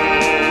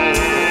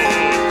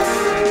endures.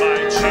 My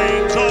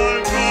chains are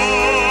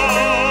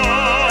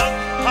gone,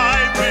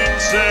 I've been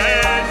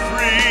set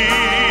free.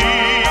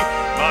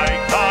 My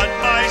God,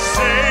 my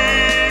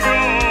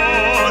Savior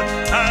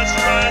has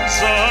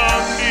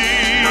ransomed me.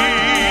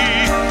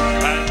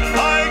 And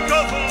like a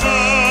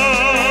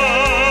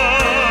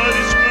flood,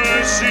 His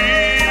mercy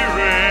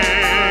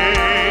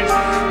reigns,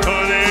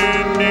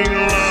 unending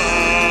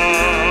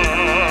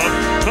love,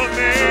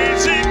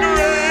 amazing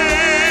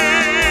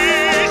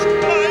grace.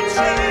 My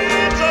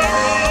chains are gone,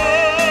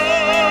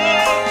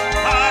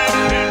 I've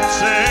been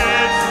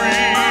set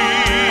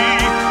free.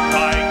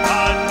 My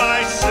God, my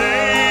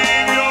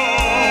Savior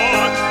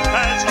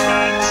has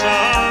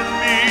ransomed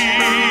me.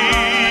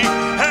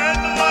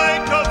 And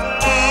like a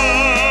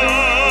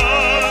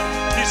flood,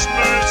 His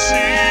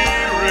mercy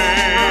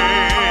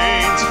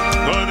reigns,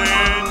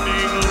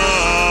 unending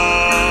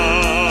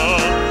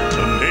love,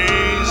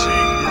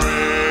 amazing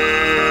grace.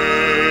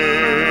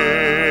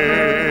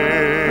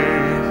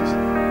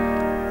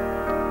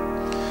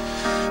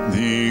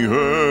 The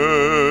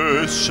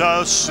earth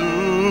shall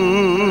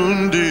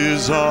soon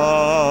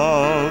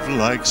dissolve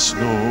like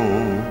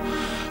snow,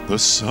 the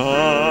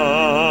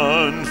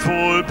sun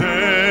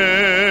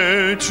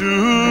forbear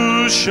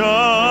to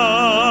shine,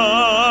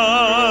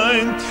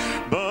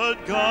 but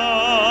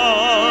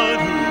God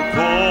who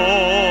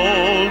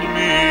called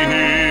me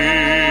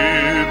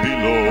here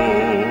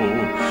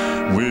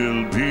below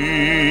will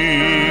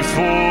be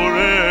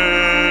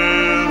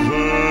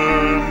forever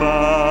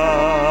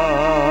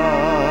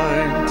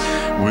mine,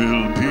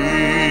 will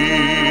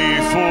be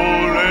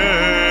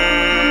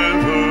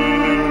forever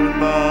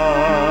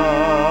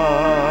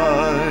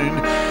mine.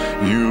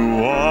 You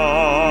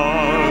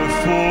are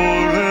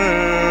forever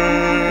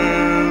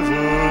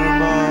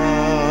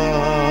mine.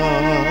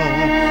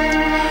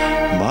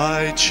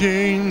 My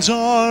chains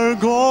are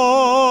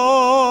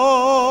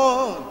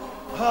gone,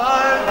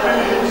 I've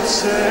been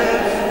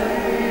set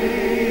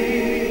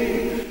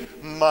free.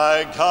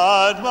 My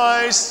God,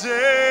 my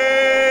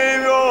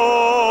Savior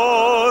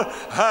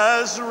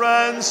has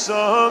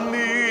ransomed me.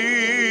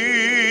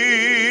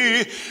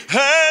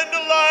 And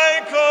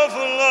like a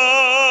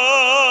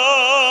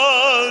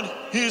flood,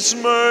 His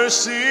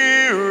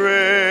mercy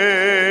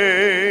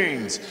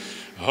reigns,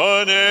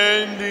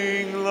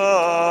 unending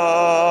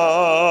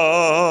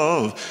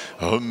love,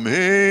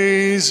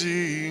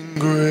 amazing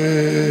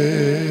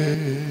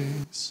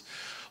grace.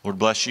 Lord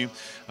bless you.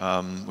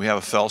 We have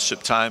a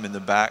fellowship time in the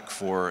back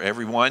for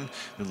everyone.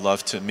 We'd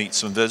love to meet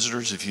some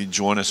visitors. If you'd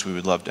join us, we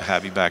would love to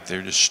have you back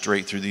there, just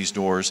straight through these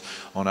doors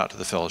on out to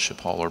the fellowship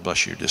hall. Lord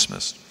bless you. You're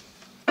dismissed.